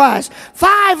Jesus Christ.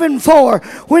 5 and 4.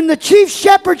 When the chief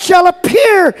shepherd shall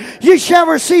appear, ye shall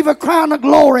receive a crown of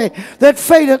glory that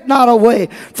fadeth not away.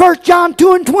 1 John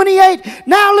 2 and 28.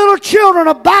 Now little children,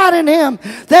 abide in him,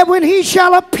 that when he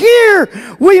shall appear,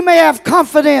 we may have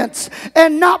confidence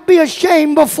and not be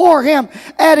ashamed before him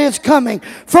at his coming.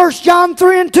 1 John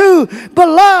 3 and 2.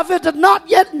 Beloved, it did not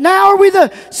yet, now are we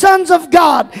the sons of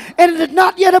God, and it did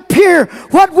not yet appear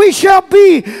what we shall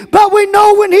be, but we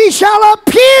know when he shall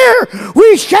appear,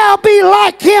 we shall be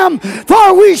like him,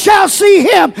 for we shall see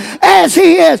him as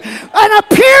he is. An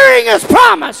appearing is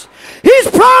promised. He's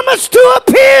promised to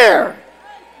appear.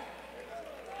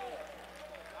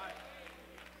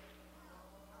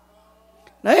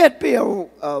 Now, it'd be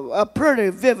a pretty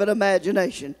vivid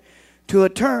imagination to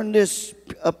turn this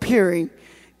appearing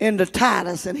into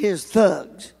Titus and his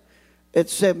thugs at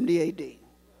 70 A.D.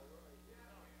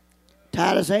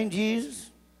 Titus ain't Jesus,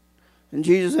 and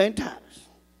Jesus ain't Titus.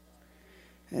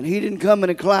 And he didn't come in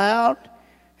a cloud.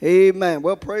 Amen.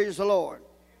 Well, praise the Lord.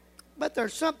 But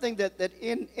there's something that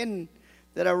in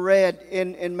that I read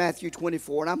in Matthew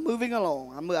 24. And I'm moving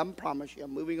along. I promise you,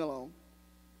 I'm moving along.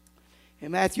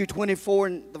 In Matthew 24,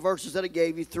 and the verses that I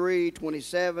gave you, 3,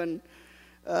 27,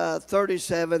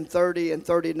 37, 30, and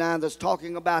 39, that's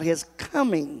talking about his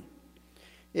coming.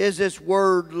 Is this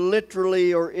word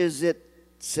literally or is it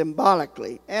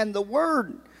symbolically? And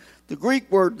the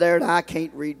Greek word there, and I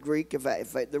can't read Greek. If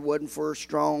there wasn't for a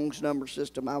Strong's number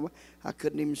system, I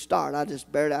couldn't even start.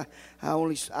 I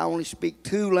only speak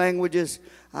 2 languages.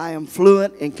 I am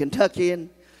fluent in Kentuckian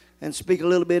and speak a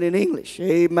little bit in English.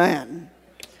 Amen.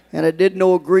 And I did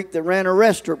know a Greek that ran a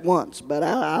restaurant once, but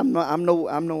I'm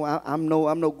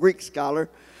no Greek scholar.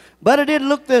 But I did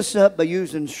look this up by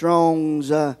using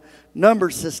Strong's number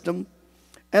system,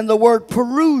 and the word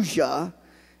parousia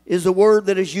is a word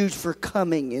that is used for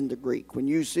coming in the Greek. When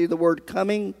you see the word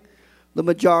coming, the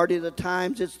majority of the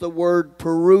times it's the word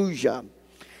parousia.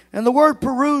 And the word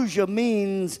parousia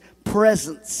means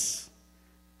presence,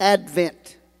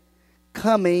 advent,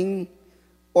 coming,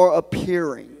 or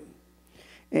appearing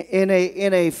in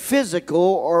a physical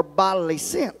or bodily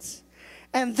sense.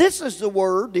 And this is the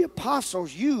word the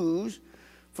apostles use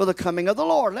for the coming of the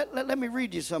Lord. Let me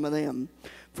read you some of them.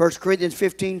 1 Corinthians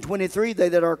 15:23, they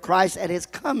that are Christ at his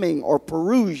coming, or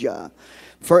parousia.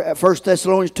 1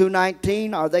 Thessalonians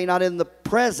 2:19, are they not in the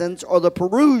presence or the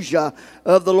parousia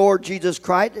of the Lord Jesus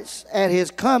Christ at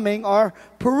his coming, or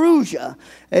parousia?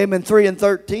 Amen.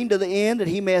 3:13, to the end that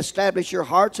he may establish your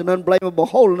hearts in unblameable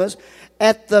holiness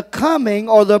at the coming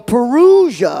or the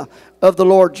parousia of the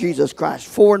Lord Jesus Christ.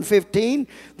 4:15,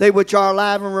 they which are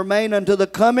alive and remain unto the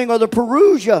coming or the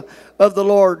parousia of the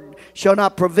Lord shall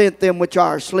not prevent them which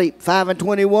are asleep.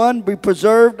 5:21, be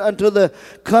preserved unto the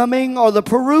coming or the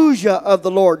parousia of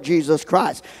the Lord Jesus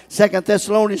Christ. 2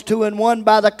 Thessalonians 2:1,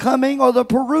 by the coming or the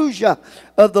parousia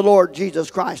of the Lord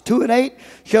Jesus Christ. 2:8,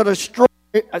 shall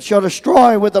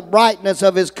destroy with the brightness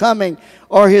of his coming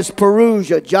or his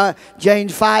parousia.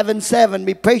 James 5:7,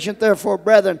 be patient therefore,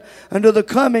 brethren, unto the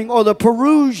coming or the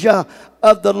parousia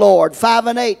of the Lord.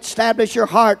 5:8, establish your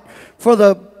heart, for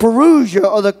the parousia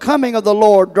or the coming of the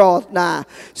Lord draweth nigh.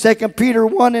 2 Peter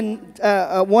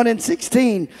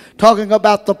 1:16, talking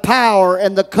about the power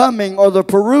and the coming or the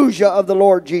parousia of the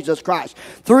Lord Jesus Christ.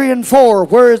 3:4,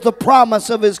 where is the promise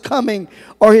of his coming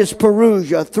or his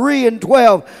parousia?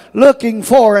 3:12, looking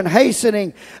for and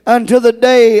hastening unto the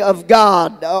day of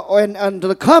God, and unto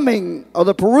the coming or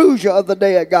the parousia of the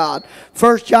day of God.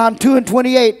 1 John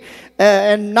 2:28,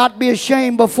 and not be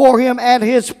ashamed before him at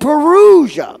his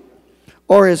parousia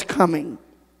or his coming.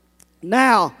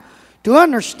 Now, to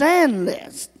understand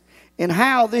this and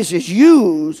how this is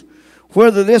used,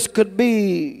 whether this could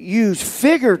be used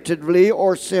figuratively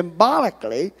or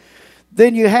symbolically,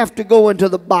 then you have to go into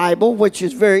the Bible, which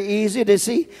is very easy to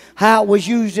see how it was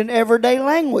used in everyday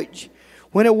language,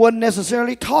 when it wasn't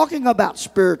necessarily talking about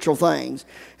spiritual things.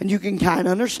 And you can kind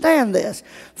of understand this.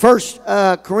 1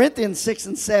 Corinthians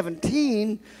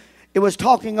 6:17, it was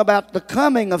talking about the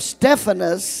coming of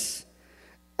Stephanus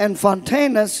and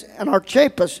Fontanus and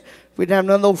Archippus. We didn't have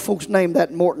none of those folks named that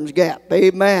in Morton's Gap.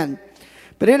 Amen.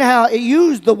 But anyhow, it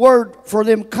used the word for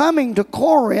them coming to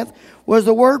Corinth was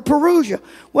the word parousia.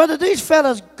 Whether these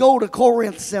fellas go to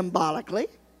Corinth symbolically,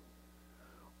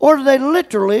 or do they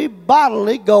literally,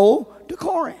 bodily go to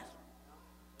Corinth?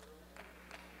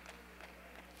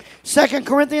 2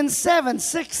 Corinthians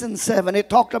 7:6 and 7, it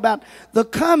talked about the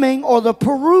coming or the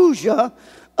parousia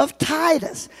of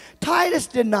Titus. Titus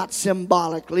did not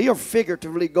symbolically or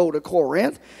figuratively go to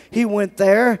Corinth. He went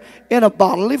there in a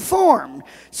bodily form.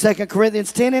 2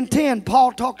 Corinthians 10:10,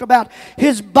 Paul talked about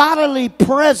his bodily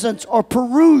presence or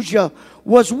parousia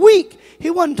was weak.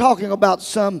 He wasn't talking about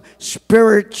some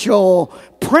spiritual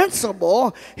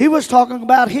principle. He was talking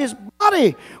about his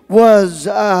body was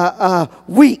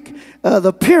weak. The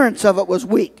appearance of it was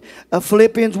weak.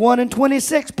 Philippians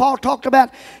 1:26, Paul talked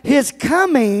about his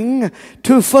coming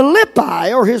to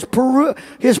Philippi, or his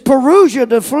parousia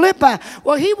to Philippi.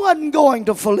 Well, he wasn't going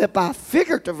to Philippi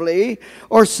figuratively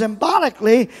or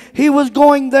symbolically. He was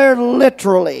going there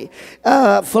literally.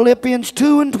 Philippians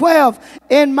 2:12,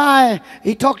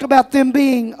 he talked about them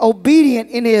being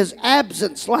obedient in his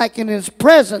absence, like in his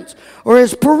presence, or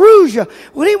his parousia.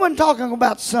 Well, he wasn't talking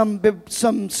about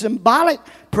some symbolic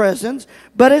presence,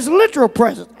 but his literal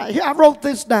presence. I wrote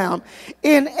this down.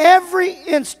 In every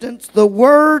instance the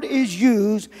word is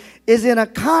used is in a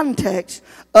context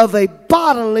of a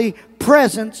bodily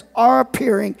presence or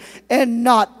appearing, and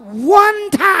not one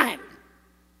time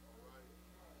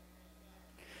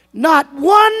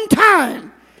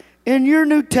in your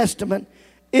New Testament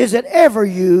is it ever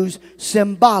used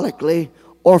symbolically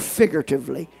or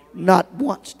figuratively. Not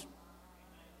once.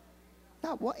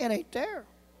 Well, it ain't there.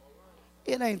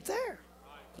 It ain't there.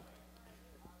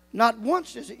 Not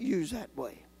once is it used that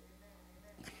way.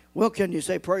 Well, can you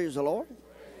say praise the Lord?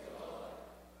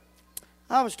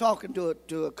 I was talking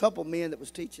to a couple men that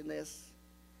was teaching this,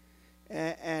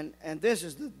 and this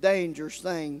is the dangerous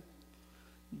thing,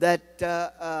 that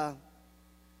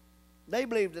they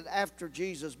believed that after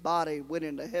Jesus' body went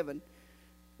into heaven,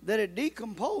 that it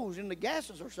decomposed into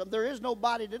gases or something. There is no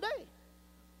body today.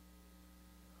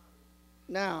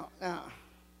 Now,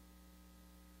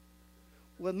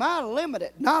 with my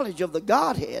limited knowledge of the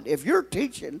Godhead, if you're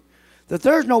teaching that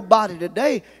there's no body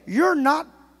today, you're not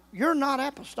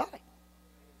apostolic.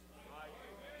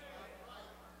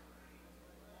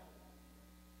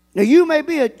 Now, you may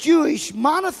be a Jewish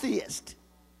monotheist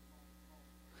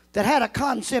that had a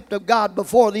concept of God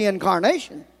before the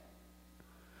incarnation,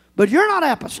 but you're not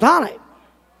apostolic,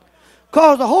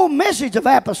 because the whole message of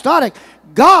apostolic,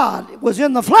 God was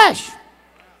in the flesh.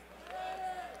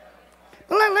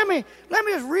 Let me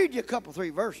just read you a couple, 3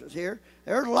 verses here.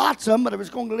 There's lots of them, but I was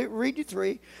going to read you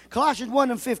 3. Colossians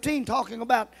 1:15, talking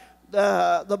about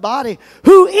the body,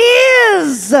 who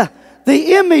is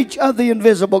the image of the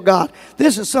invisible God.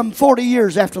 This is some 40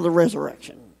 years after the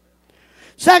resurrection.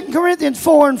 2 Corinthians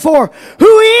 4:4,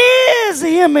 who is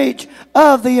the image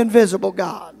of the invisible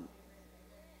God.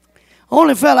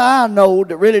 Only fella I know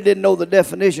that really didn't know the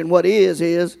definition, what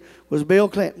is, was Bill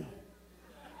Clinton.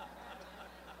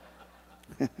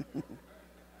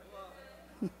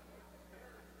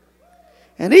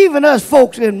 And even us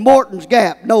folks in Morton's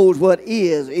Gap knows what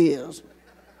is.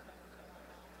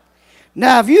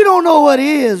 Now, if you don't know what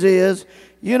is,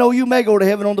 you know you may go to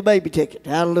heaven on the baby ticket.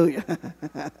 Hallelujah.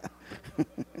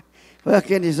 Well,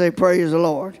 can you say praise the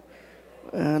Lord?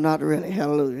 Not really.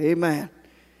 Hallelujah. Amen.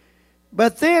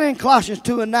 But then in Colossians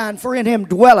 2:9, for in him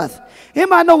dwelleth.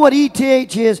 Anybody know what ETH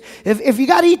is? If you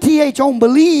got ETH on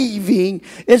believing,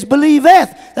 it's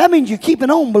believeth. That means you're keeping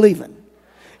on believing.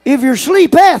 If you're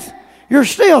sleepeth, you're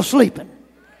still sleeping.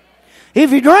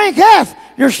 If you drinketh,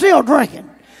 you're still drinking.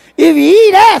 If you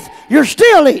eateth, you're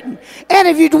still eating. And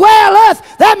if you dwelleth,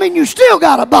 that means you still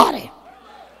got a body.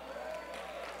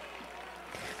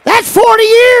 That's 40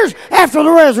 years after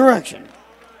the resurrection.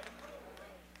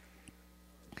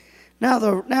 Now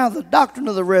the doctrine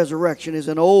of the resurrection is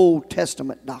an Old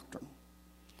Testament doctrine.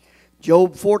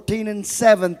 Job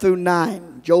 14:7 through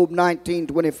 9. Job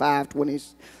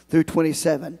 19:25 through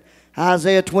 27.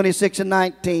 Isaiah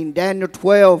 26:19. Daniel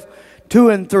 12:2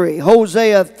 and 3.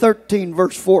 Hosea 13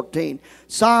 verse 14.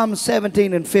 Psalm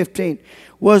 17:15.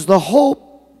 Was the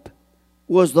hope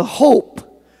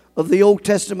of the Old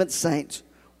Testament saints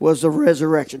was the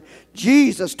resurrection.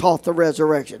 Jesus taught the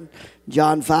resurrection.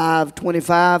 John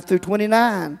 5:25 through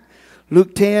 29.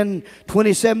 Luke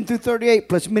 10:27 through 38,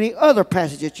 plus many other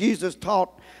passages. Jesus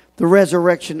taught the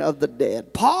resurrection of the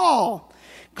dead. Paul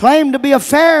claimed to be a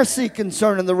Pharisee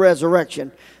concerning the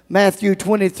resurrection. Matthew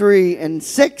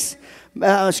 23:6.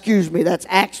 That's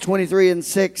Acts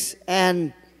 23:6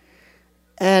 and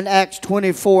Acts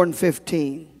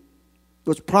 24:15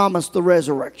 was promised the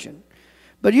resurrection.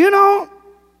 But you know,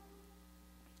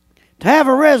 to have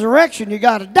a resurrection, you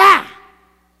got to die.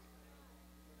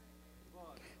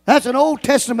 That's an Old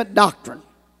Testament doctrine.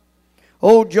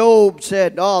 Old Job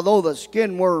said, though the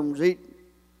skin worms eat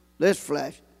this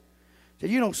flesh.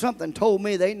 Said, you know, something told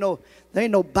me there ain't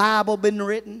no Bible been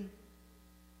written.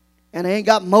 And they ain't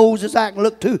got Moses I can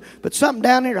look to. But something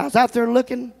down there, I was out there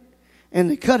looking, and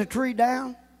they cut a tree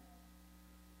down.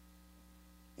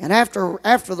 And after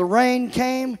the rain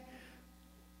came,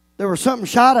 there was something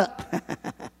shot up.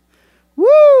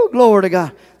 Woo, glory to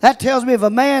God. That tells me if a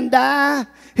man die,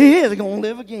 he is going to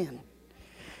live again.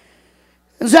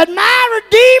 And said, my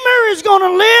Redeemer is going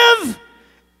to live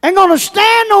and going to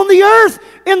stand on the earth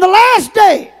in the last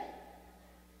day.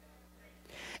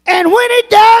 And when he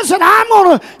does, and I'm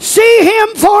going to see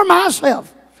him for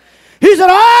myself. He said,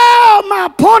 my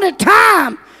appointed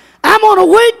time, I'm going to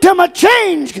wait till my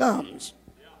change comes.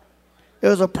 It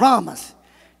was a promise.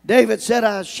 David said,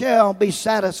 I shall be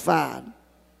satisfied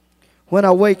when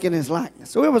I wake in his likeness.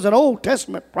 So it was an Old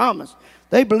Testament promise.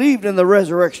 They believed in the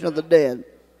resurrection of the dead.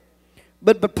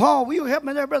 But Paul, will you help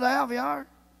me there, Brother Alviar?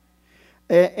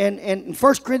 And in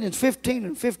 1 Corinthians 15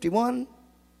 and 51,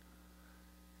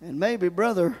 and maybe,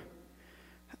 brother,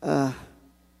 one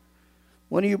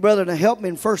of you brother to help me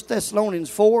in 1 Thessalonians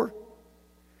 4,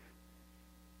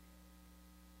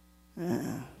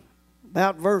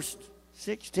 about verse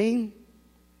 16.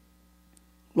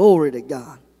 Glory to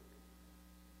God.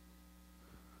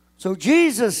 So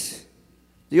Jesus,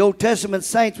 the Old Testament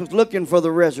saints, was looking for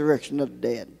the resurrection of the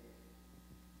dead.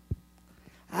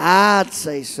 I'd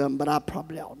say something, but I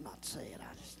probably ought not say it.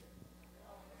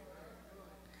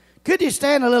 Could you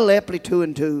stand a little Epley 2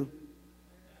 and 2?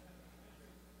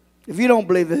 If you don't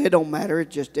believe it, it don't matter.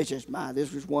 It's just mine.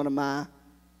 This was one of mine.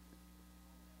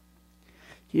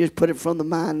 You just put it from the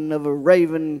mind of a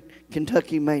raving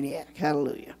Kentucky maniac.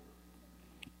 Hallelujah.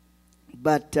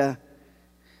 But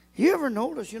you ever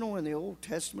notice, in the Old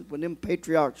Testament, when them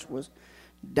patriarchs was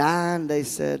dying, they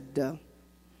said,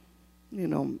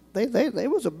 they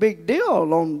was a big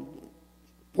deal on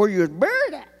where you was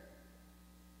buried at.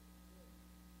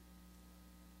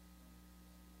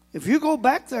 If you go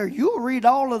back there, you'll read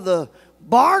all of the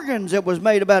bargains that was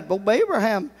made about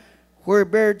Abraham, where he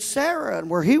buried Sarah and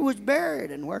where he was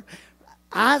buried and where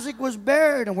Isaac was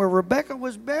buried and where Rebekah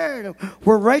was buried and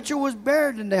where Rachel was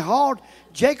buried, and they hauled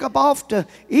Jacob off to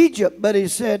Egypt. But he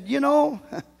said,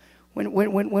 when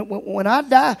I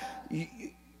die,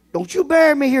 don't you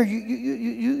bury me here.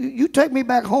 You take me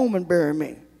back home and bury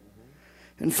me.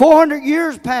 And 400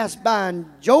 years passed by, and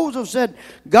Joseph said,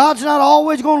 God's not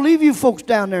always going to leave you folks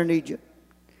down there in Egypt.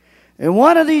 And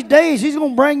one of these days, he's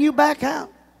going to bring you back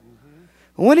out.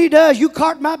 And when he does, you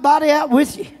cart my body out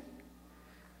with you.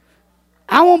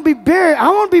 I won't be buried. I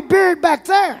want to be buried back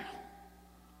there.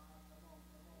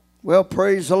 Well,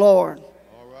 praise the Lord.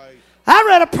 All right. I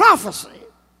read a prophecy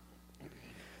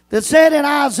that said in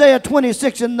Isaiah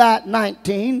 26 and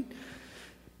 19,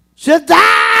 said,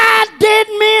 thy dead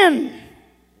men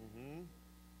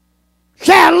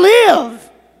shall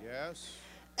live, Yes.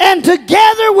 and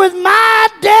together with my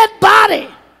dead body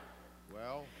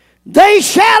Well. they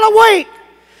shall awake.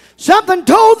 Something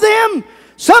told them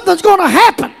something's going to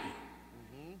happen.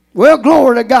 Well,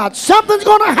 glory to God. Something's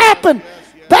going to happen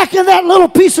back in that little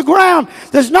piece of ground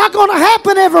that's not going to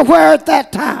happen everywhere at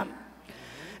that time.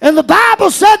 And the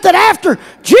Bible said that after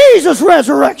Jesus'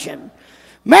 resurrection,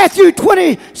 Matthew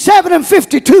 27 and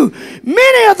 52,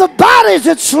 many of the bodies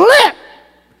that slept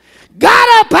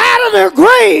got up out of their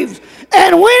graves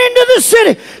and went into the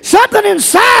city. Something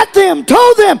inside them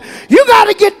told them, you got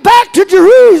to get back to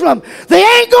Jerusalem.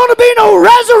 There ain't going to be no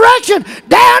resurrection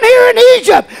down here in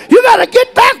Egypt. You got to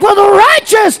get back where the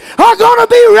righteous are going to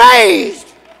be raised.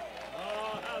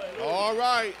 All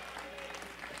right.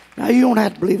 Now, you don't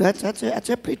have to believe that. That's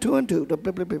Epley 2 and 2.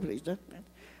 Please.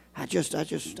 I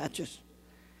just.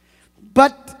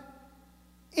 But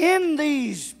in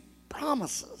these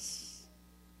promises,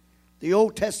 the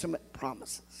Old Testament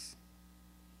promises,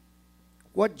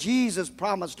 what Jesus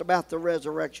promised about the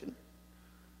resurrection,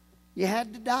 you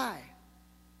had to die.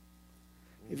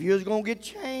 If you was going to get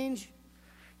changed,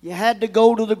 you had to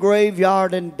go to the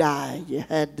graveyard and die. You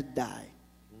had to die.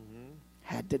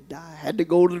 Had to die. Had to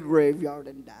go to the graveyard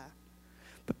and die.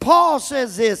 But Paul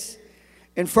says this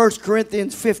in 1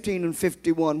 Corinthians 15 and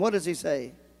 51. What does he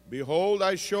say? Behold,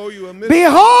 I show you a mystery.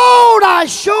 Behold, I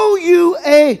show you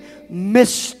a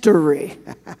mystery.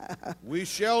 We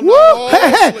shall not all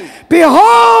sleep.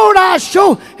 Behold,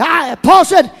 Paul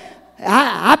said,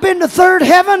 I've been to third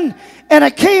heaven, and I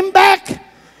came back,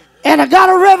 and I got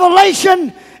a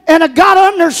revelation, and I got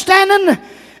understanding.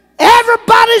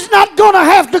 Everybody's not going to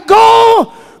have to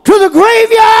go to the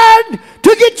graveyard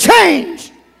to get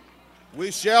changed. We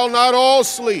shall not all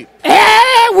sleep.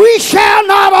 We shall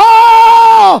not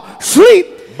all sleep.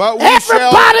 But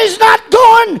everybody's not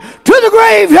going to the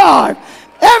graveyard.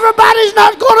 Everybody's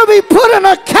not going to be put in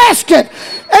a casket.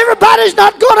 Everybody's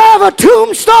not going to have a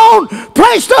tombstone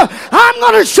placed up. I'm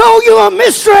going to show you a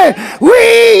mystery.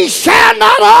 We shall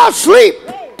not all sleep.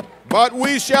 But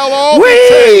we shall all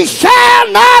We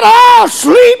shall not all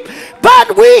sleep,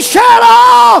 but we shall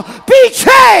all be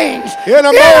changed. In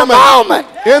a moment.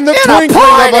 In the twinkling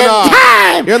of an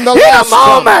eye. In a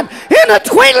moment. In the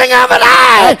twinkling of an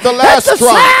eye. At the last trump.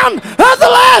 Sound of the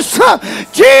last trump.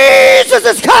 Jesus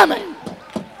is coming.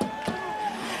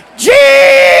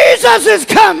 Jesus is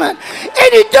coming.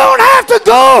 And you don't have to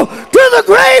go to the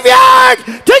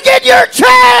graveyard to get your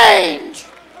change.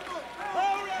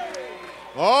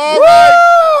 All right.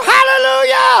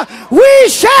 Hallelujah. We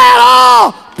shall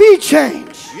all be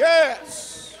changed.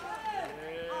 Yes.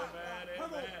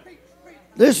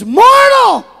 This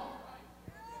mortal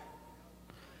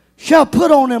shall put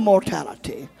on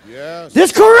immortality. Yes.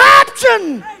 This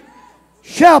corruption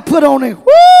shall put on it.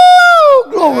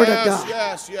 Woo! Glory to God.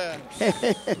 Yes.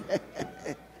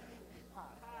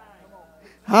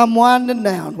 I'm winding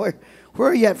down. Where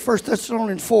are you at? 1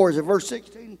 Thessalonians 4. Is it verse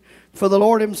 16? For the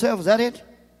Lord himself. Is that it?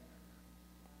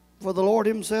 For the Lord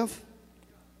himself?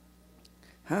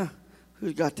 Huh?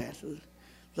 Who's got that?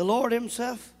 The Lord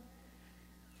himself?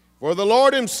 For the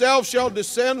Lord himself shall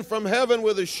descend from heaven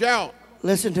with a shout.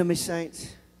 Listen to me,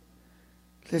 saints.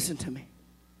 Listen to me.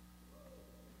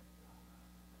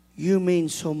 You mean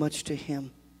so much to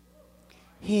him.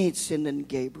 He ain't sending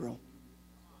Gabriel.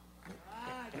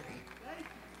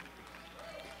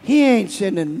 He ain't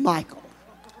sending Michael.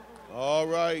 All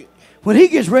right. When he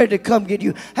gets ready to come get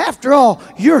you, after all,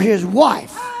 you're his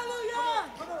wife.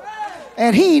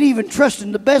 And he ain't even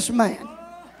trusting the best man.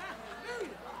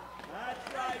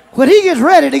 When he gets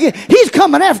ready to get, he's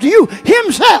coming after you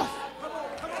himself.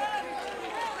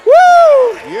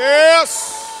 Woo!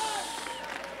 Yes.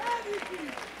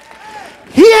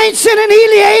 He ain't sending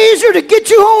Eliezer to get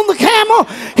you on the camel.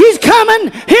 He's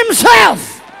coming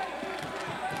himself.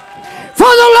 For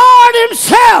the Lord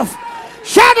himself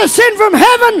shall descend from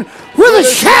heaven with a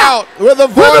shout, with the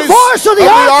voice of the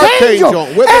archangel,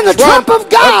 and the trump of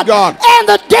God, and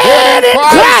the dead in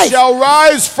Christ shall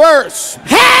rise first.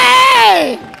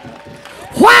 Hey!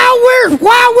 While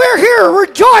we're here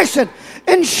rejoicing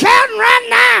and shouting right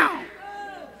now,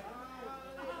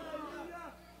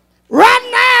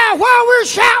 while we're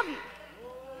shouting,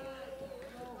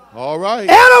 all right,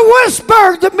 Ella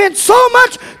Westberg that meant so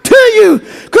much to you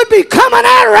could be coming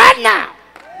out right now.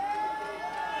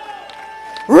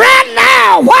 Right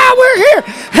now, while we're here,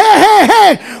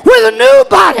 hey, with a new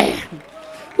body.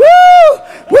 Woo!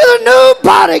 With a new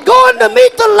body, going to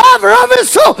meet the lover of his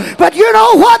soul. But you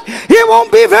know what? It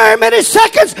won't be very many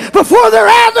seconds before they're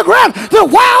out of the ground. That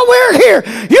while we're here,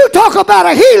 you talk about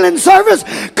a healing service.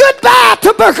 Goodbye,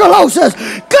 tuberculosis.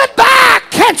 Goodbye,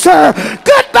 cancer.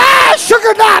 Goodbye,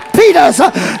 sugar diabetes.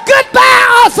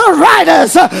 Goodbye,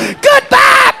 arthritis.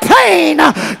 Goodbye, pain.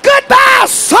 Goodbye,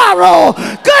 sorrow.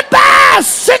 Goodbye,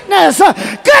 sickness.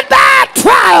 Goodbye,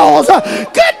 trials.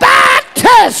 Goodbye,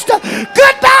 test.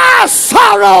 Goodbye,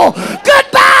 sorrow.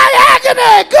 Goodbye,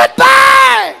 agony.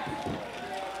 Goodbye.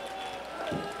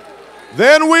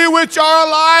 Then we which are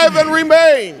alive and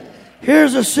remain.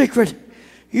 Here's a secret.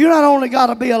 You not only got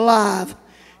to be alive,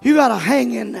 you got to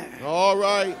hang in there. All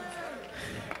right.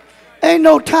 Ain't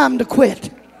no time to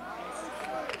quit.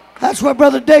 That's what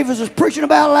Brother Davis was preaching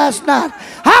about last night.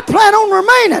 I plan on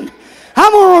remaining.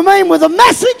 I'm going to remain with a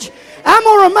message. I'm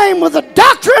going to remain with a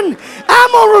doctrine.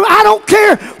 I don't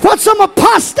care what some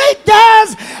apostate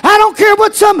does. I don't care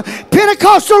what some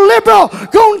Pentecostal liberal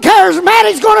going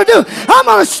charismatic is going to do. I'm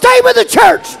going to stay with the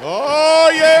church.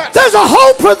 Oh, yes. There's a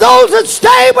hope for those that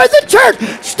stay with the church.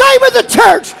 Stay with the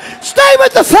church. Stay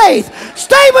with the faith.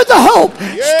 Stay with the hope.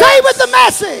 Yes. Stay with the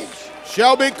message.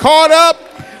 Shall be caught up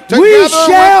together We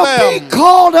shall with them. be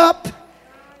called up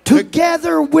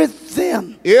together with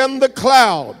them. In the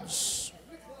clouds.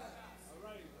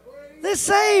 The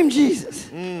same Jesus.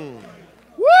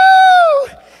 Woo!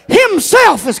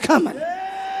 Himself is coming.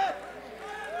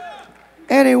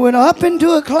 And he went up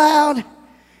into a cloud,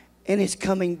 and he's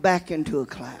coming back into a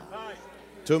cloud.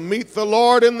 To meet the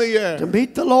Lord in the air. To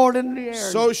meet the Lord in the air.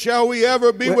 So shall we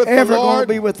ever be We're with the ever Lord. going to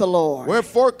be with the Lord.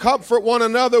 Wherefore comfort one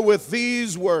another with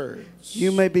these words.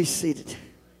 You may be seated.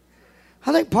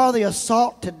 I think part of the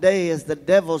assault today is the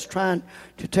devil's trying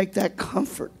to take that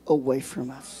comfort away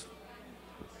from us.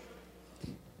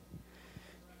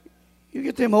 You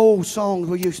get them old songs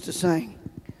we used to sing.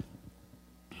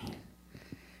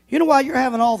 You know why you're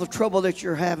having all the trouble that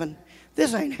you're having?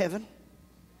 This ain't heaven.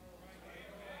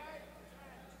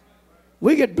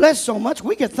 We get blessed so much,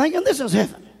 we get thinking this is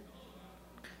heaven.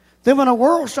 Then when the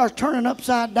world starts turning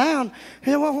upside down,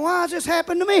 you know, well, why has this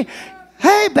happened to me?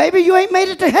 Hey, baby, you ain't made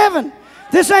it to heaven.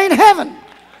 This ain't heaven.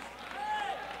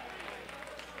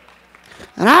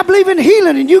 And I believe in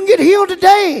healing, and you can get healed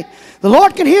today. The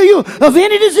Lord can heal you of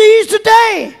any disease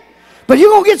today. But you're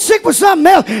going to get sick with something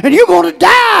else, and you're going to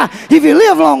die if you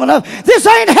live long enough. This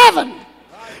ain't heaven.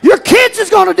 Your kids is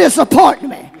going to disappoint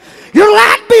me. Your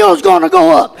light bill is going to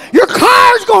go up. Your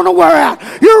car's going to wear out.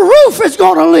 Your roof is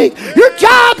going to leak. Your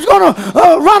job's going to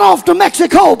run off to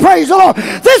Mexico. Praise the Lord.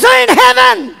 This ain't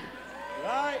heaven.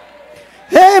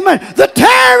 Amen. The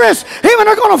terrorists, even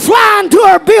are going to fly into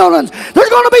our buildings. There's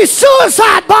going to be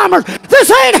suicide bombers.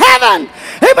 This ain't heaven.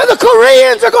 Amen. The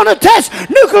Koreans are going to test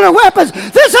nuclear weapons.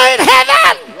 This ain't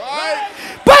heaven. Right.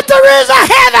 But there is a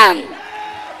heaven.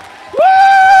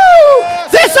 Woo!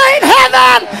 This ain't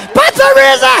heaven, but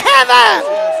there is a heaven.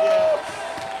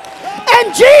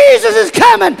 And Jesus is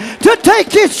coming to take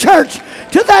his church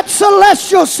to that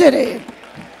celestial city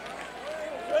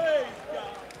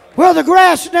where the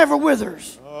grass never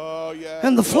withers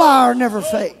and the flower never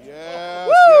fades.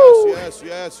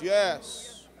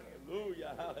 Yes.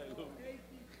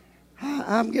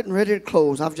 I'm getting ready to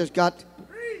close. I've just got...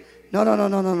 No.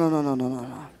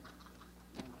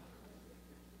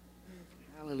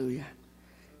 Hallelujah.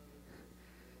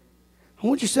 I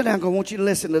want you to sit down because I want you to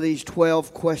listen to these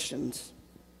 12 questions.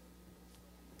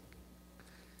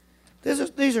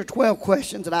 These are 12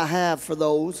 questions that I have for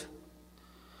those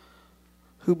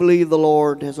who believe the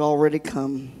Lord has already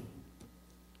come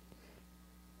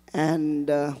and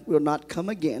will not come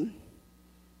again,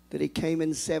 that he came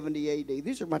in 70 AD.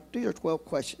 These are 12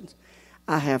 questions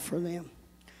I have for them.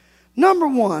 Number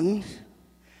one,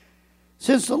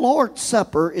 since the Lord's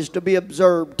Supper is to be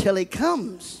observed till he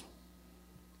comes,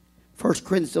 1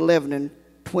 Corinthians 11 and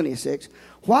 26,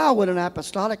 why would an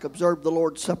apostolic observe the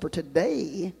Lord's Supper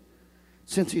today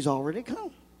since he's already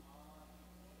come?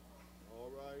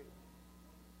 All right.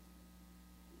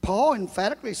 Paul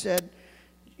emphatically said,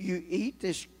 you eat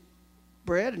this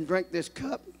bread and drink this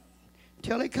cup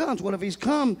till he comes. Well, if he's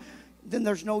come, then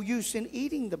there's no use in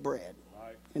eating the bread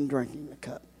and drinking the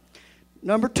cup.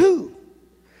 Number two,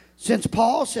 since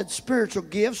Paul said spiritual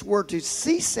gifts were to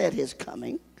cease at his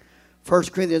coming, 1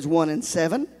 Corinthians 1 and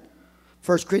 7,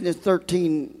 1 Corinthians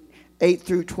 13, 8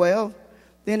 through 12,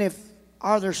 then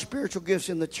are there spiritual gifts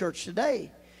in the church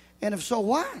today? And if so,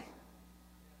 why?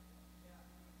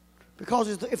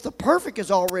 Because if the perfect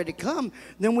has already come,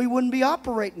 then we wouldn't be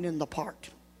operating in the part.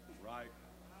 Right.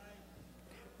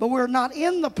 But we're not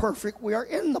in the perfect, we are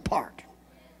in the part.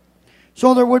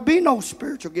 So there would be no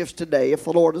spiritual gifts today if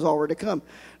the Lord has already come.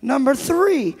 Number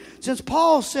three, since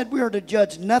Paul said we are to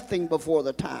judge nothing before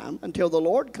the time until the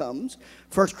Lord comes,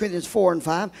 1 Corinthians 4 and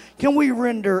 5, can we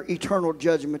render eternal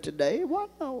judgment today? Well,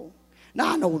 no.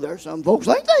 Now, I know there's some folks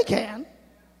think they can.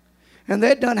 And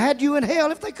they'd done had you in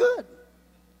hell if they could.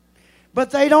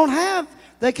 But they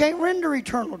can't render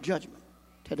eternal judgment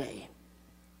today.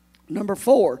 Number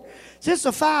four, since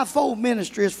the fivefold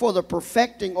ministry is for the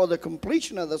perfecting or the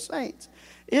completion of the saints,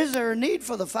 is there a need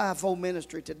for the fivefold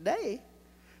ministry today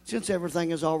since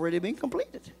everything has already been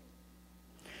completed?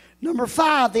 Number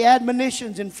five, the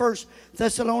admonitions in 1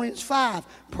 Thessalonians 5.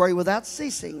 Pray without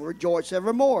ceasing. Rejoice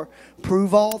evermore.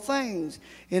 Prove all things.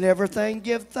 In everything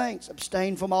give thanks.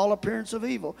 Abstain from all appearance of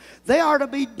evil. They are to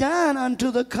be done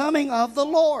unto the coming of the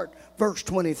Lord. Verse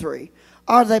 23.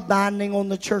 Are they binding on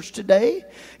the church today?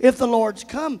 If the Lord's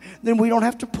come, then we don't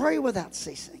have to pray without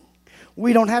ceasing.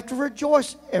 We don't have to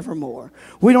rejoice evermore.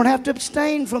 We don't have to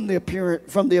abstain from the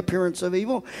appearance of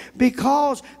evil,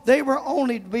 because they were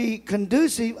only to be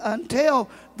conducive until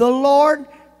the Lord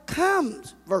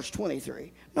comes. Verse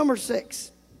 23. Number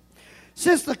 6.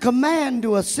 Since the command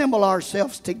to assemble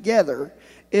ourselves together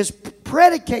is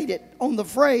predicated on the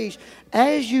phrase,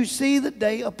 as you see the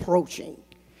day approaching,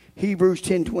 Hebrews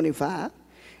 10:25,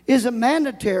 is it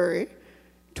mandatory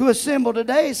to assemble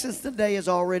today since the day is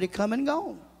already come and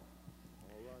gone?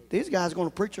 These guys are going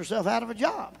to preach themselves out of a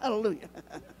job. Hallelujah.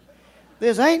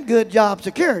 This ain't good job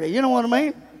security. You know what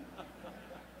I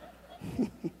mean?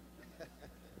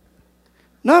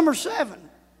 Number 7.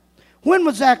 When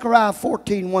was Zechariah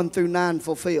 14, 1 through 9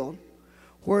 fulfilled?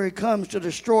 Where he comes to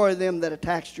destroy them that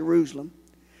attacks Jerusalem,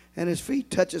 and his feet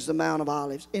touches the Mount of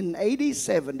Olives. In AD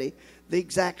 70, the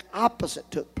exact opposite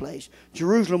took place.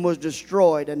 Jerusalem was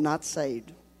destroyed and not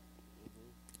saved.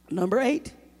 Number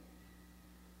 8.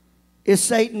 Is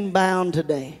Satan bound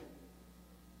today?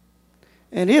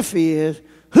 And if he is,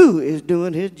 who is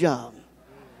doing his job?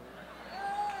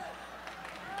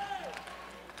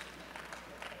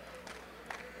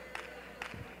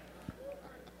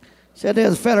 Said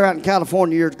there's a fella out in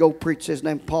California years ago preached this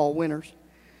named Paul Winters.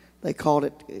 They called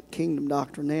it Kingdom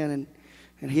Doctrine then,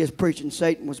 and his preaching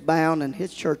Satan was bound, and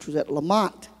his church was at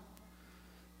Lamont.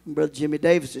 And Brother Jimmy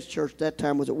Davis's church at that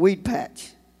time was at Weed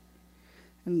Patch.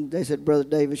 And they said Brother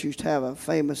Davis used to have a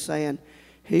famous saying.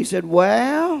 He said,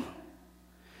 well,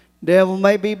 devil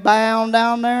may be bound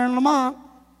down there in Lamont,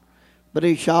 but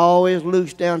he shall always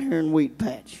loose down here in Weed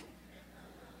Patch.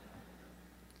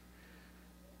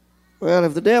 Well,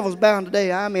 if the devil's bound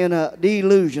today, I'm in a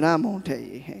delusion, I'm going to tell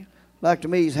you. Like to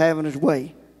me, he's having his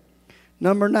way.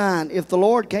 Number 9, if the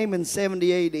Lord came in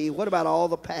 70 AD, what about all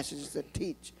the passages that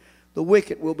teach the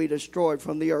wicked will be destroyed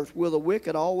from the earth? Will the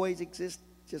wicked always exist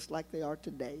just like they are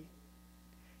today?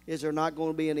 Is there not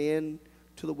going to be an end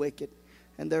to the wicked?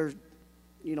 And there's,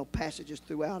 passages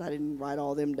throughout. I didn't write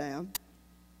all them down.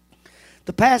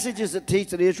 The passages that teach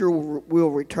that Israel will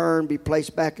return, be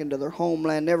placed back into their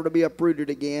homeland, never to be uprooted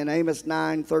again. Amos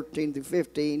 9, 13 through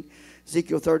 15.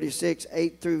 Ezekiel 36,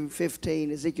 8 through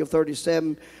 15. Ezekiel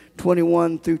 37,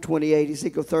 21 through 28.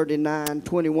 Ezekiel 39,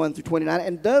 21 through 29.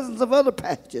 And dozens of other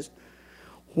passages.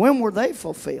 When were they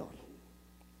fulfilled?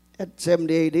 At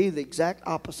 70 AD, the exact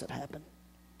opposite happened.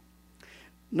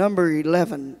 Number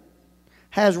 11.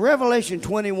 Has Revelation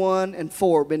 21 and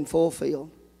 4 been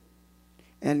fulfilled?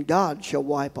 And God shall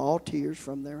wipe all tears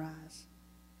from their eyes.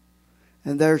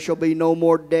 And there shall be no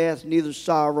more death, neither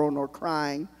sorrow nor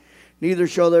crying. Neither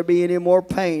shall there be any more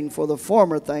pain, for the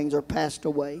former things are passed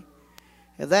away.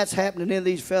 If that's happening in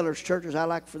these fellers' churches, I'd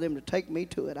like for them to take me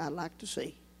to it. I'd like to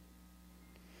see.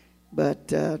 But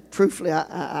truthfully,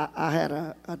 I had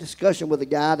a discussion with a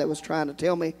guy that was trying to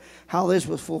tell me how this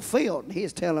was fulfilled. And he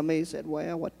was telling me, he said,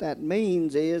 well, what that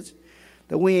means is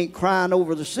that we ain't crying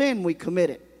over the sin we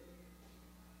committed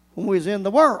when we was in the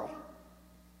world.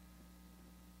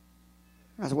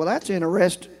 I said, well, that's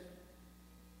interesting.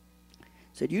 He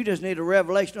said, you just need a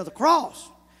revelation of the cross.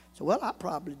 I said, well, I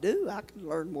probably do. I can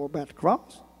learn more about the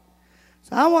cross.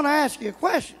 So I want to ask you a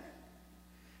question.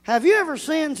 Have you ever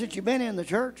sinned since you've been in the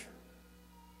church?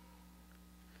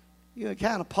 You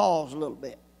kind of pause a little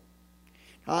bit.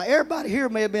 Everybody here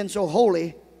may have been so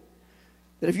holy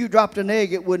that if you dropped an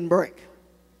egg, it wouldn't break.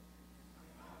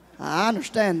 I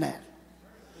understand that.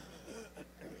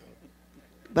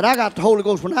 But I got the Holy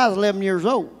Ghost when I was 11 years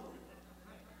old.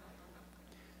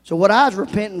 So what I was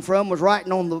repenting from was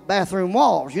writing on the bathroom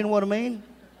walls. You know what I mean?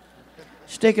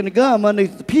 Sticking the gum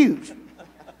underneath the pews.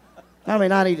 I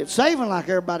mean, I needed saving like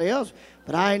everybody else,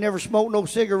 but I ain't never smoked no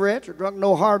cigarettes or drunk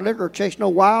no hard liquor or chased no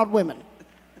wild women.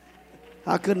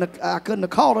 I couldn't have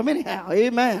called them anyhow.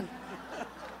 Amen.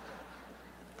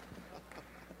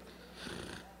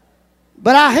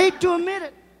 But I hate to admit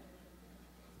it.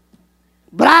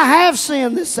 But I have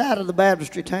sinned this side of the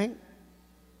baptistry tank.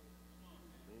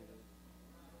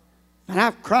 And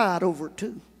I've cried over it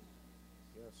too.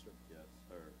 Yes, sir. Yes,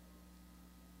 sir.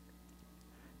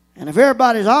 And if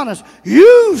everybody's honest,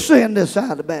 you've sinned this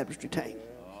side of the baptistry tank.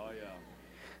 Oh, yeah.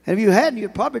 And if you hadn't,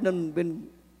 you'd probably done been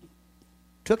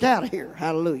took out of here.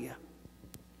 Hallelujah.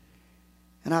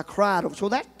 And I cried over it. So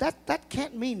that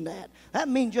can't mean that. That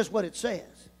means just what it says.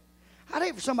 I'd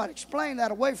hate for somebody to explain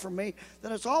that away from me,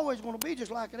 that it's always going to be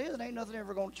just like it is and ain't nothing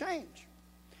ever going to change.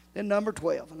 Then number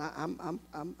 12, and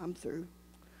I'm through.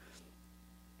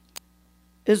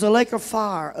 Is the lake of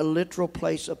fire a literal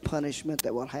place of punishment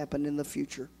that will happen in the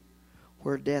future,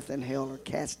 where death and hell are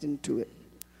cast into it?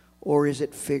 Or is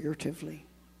it figuratively?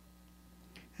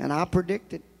 And I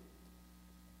predicted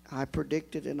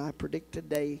and I predict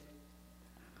today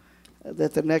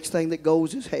that the next thing that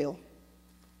goes is hell.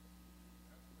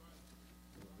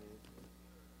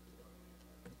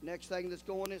 Next thing that's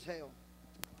going is hell.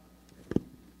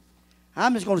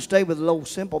 I'm just going to stay with a little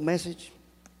simple message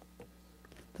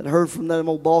that I heard from them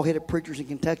old bald-headed preachers in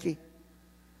Kentucky.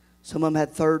 Some of them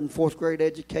had 3rd and 4th grade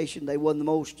education. They wasn't the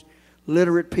most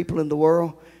literate people in the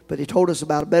world, but they told us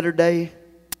about a better day.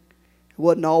 It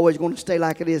wasn't always going to stay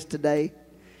like it is today,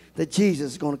 that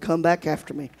Jesus is going to come back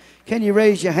after me. Can you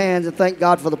raise your hands and thank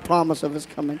God for the promise of His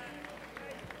coming?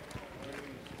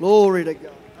 Glory to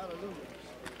God.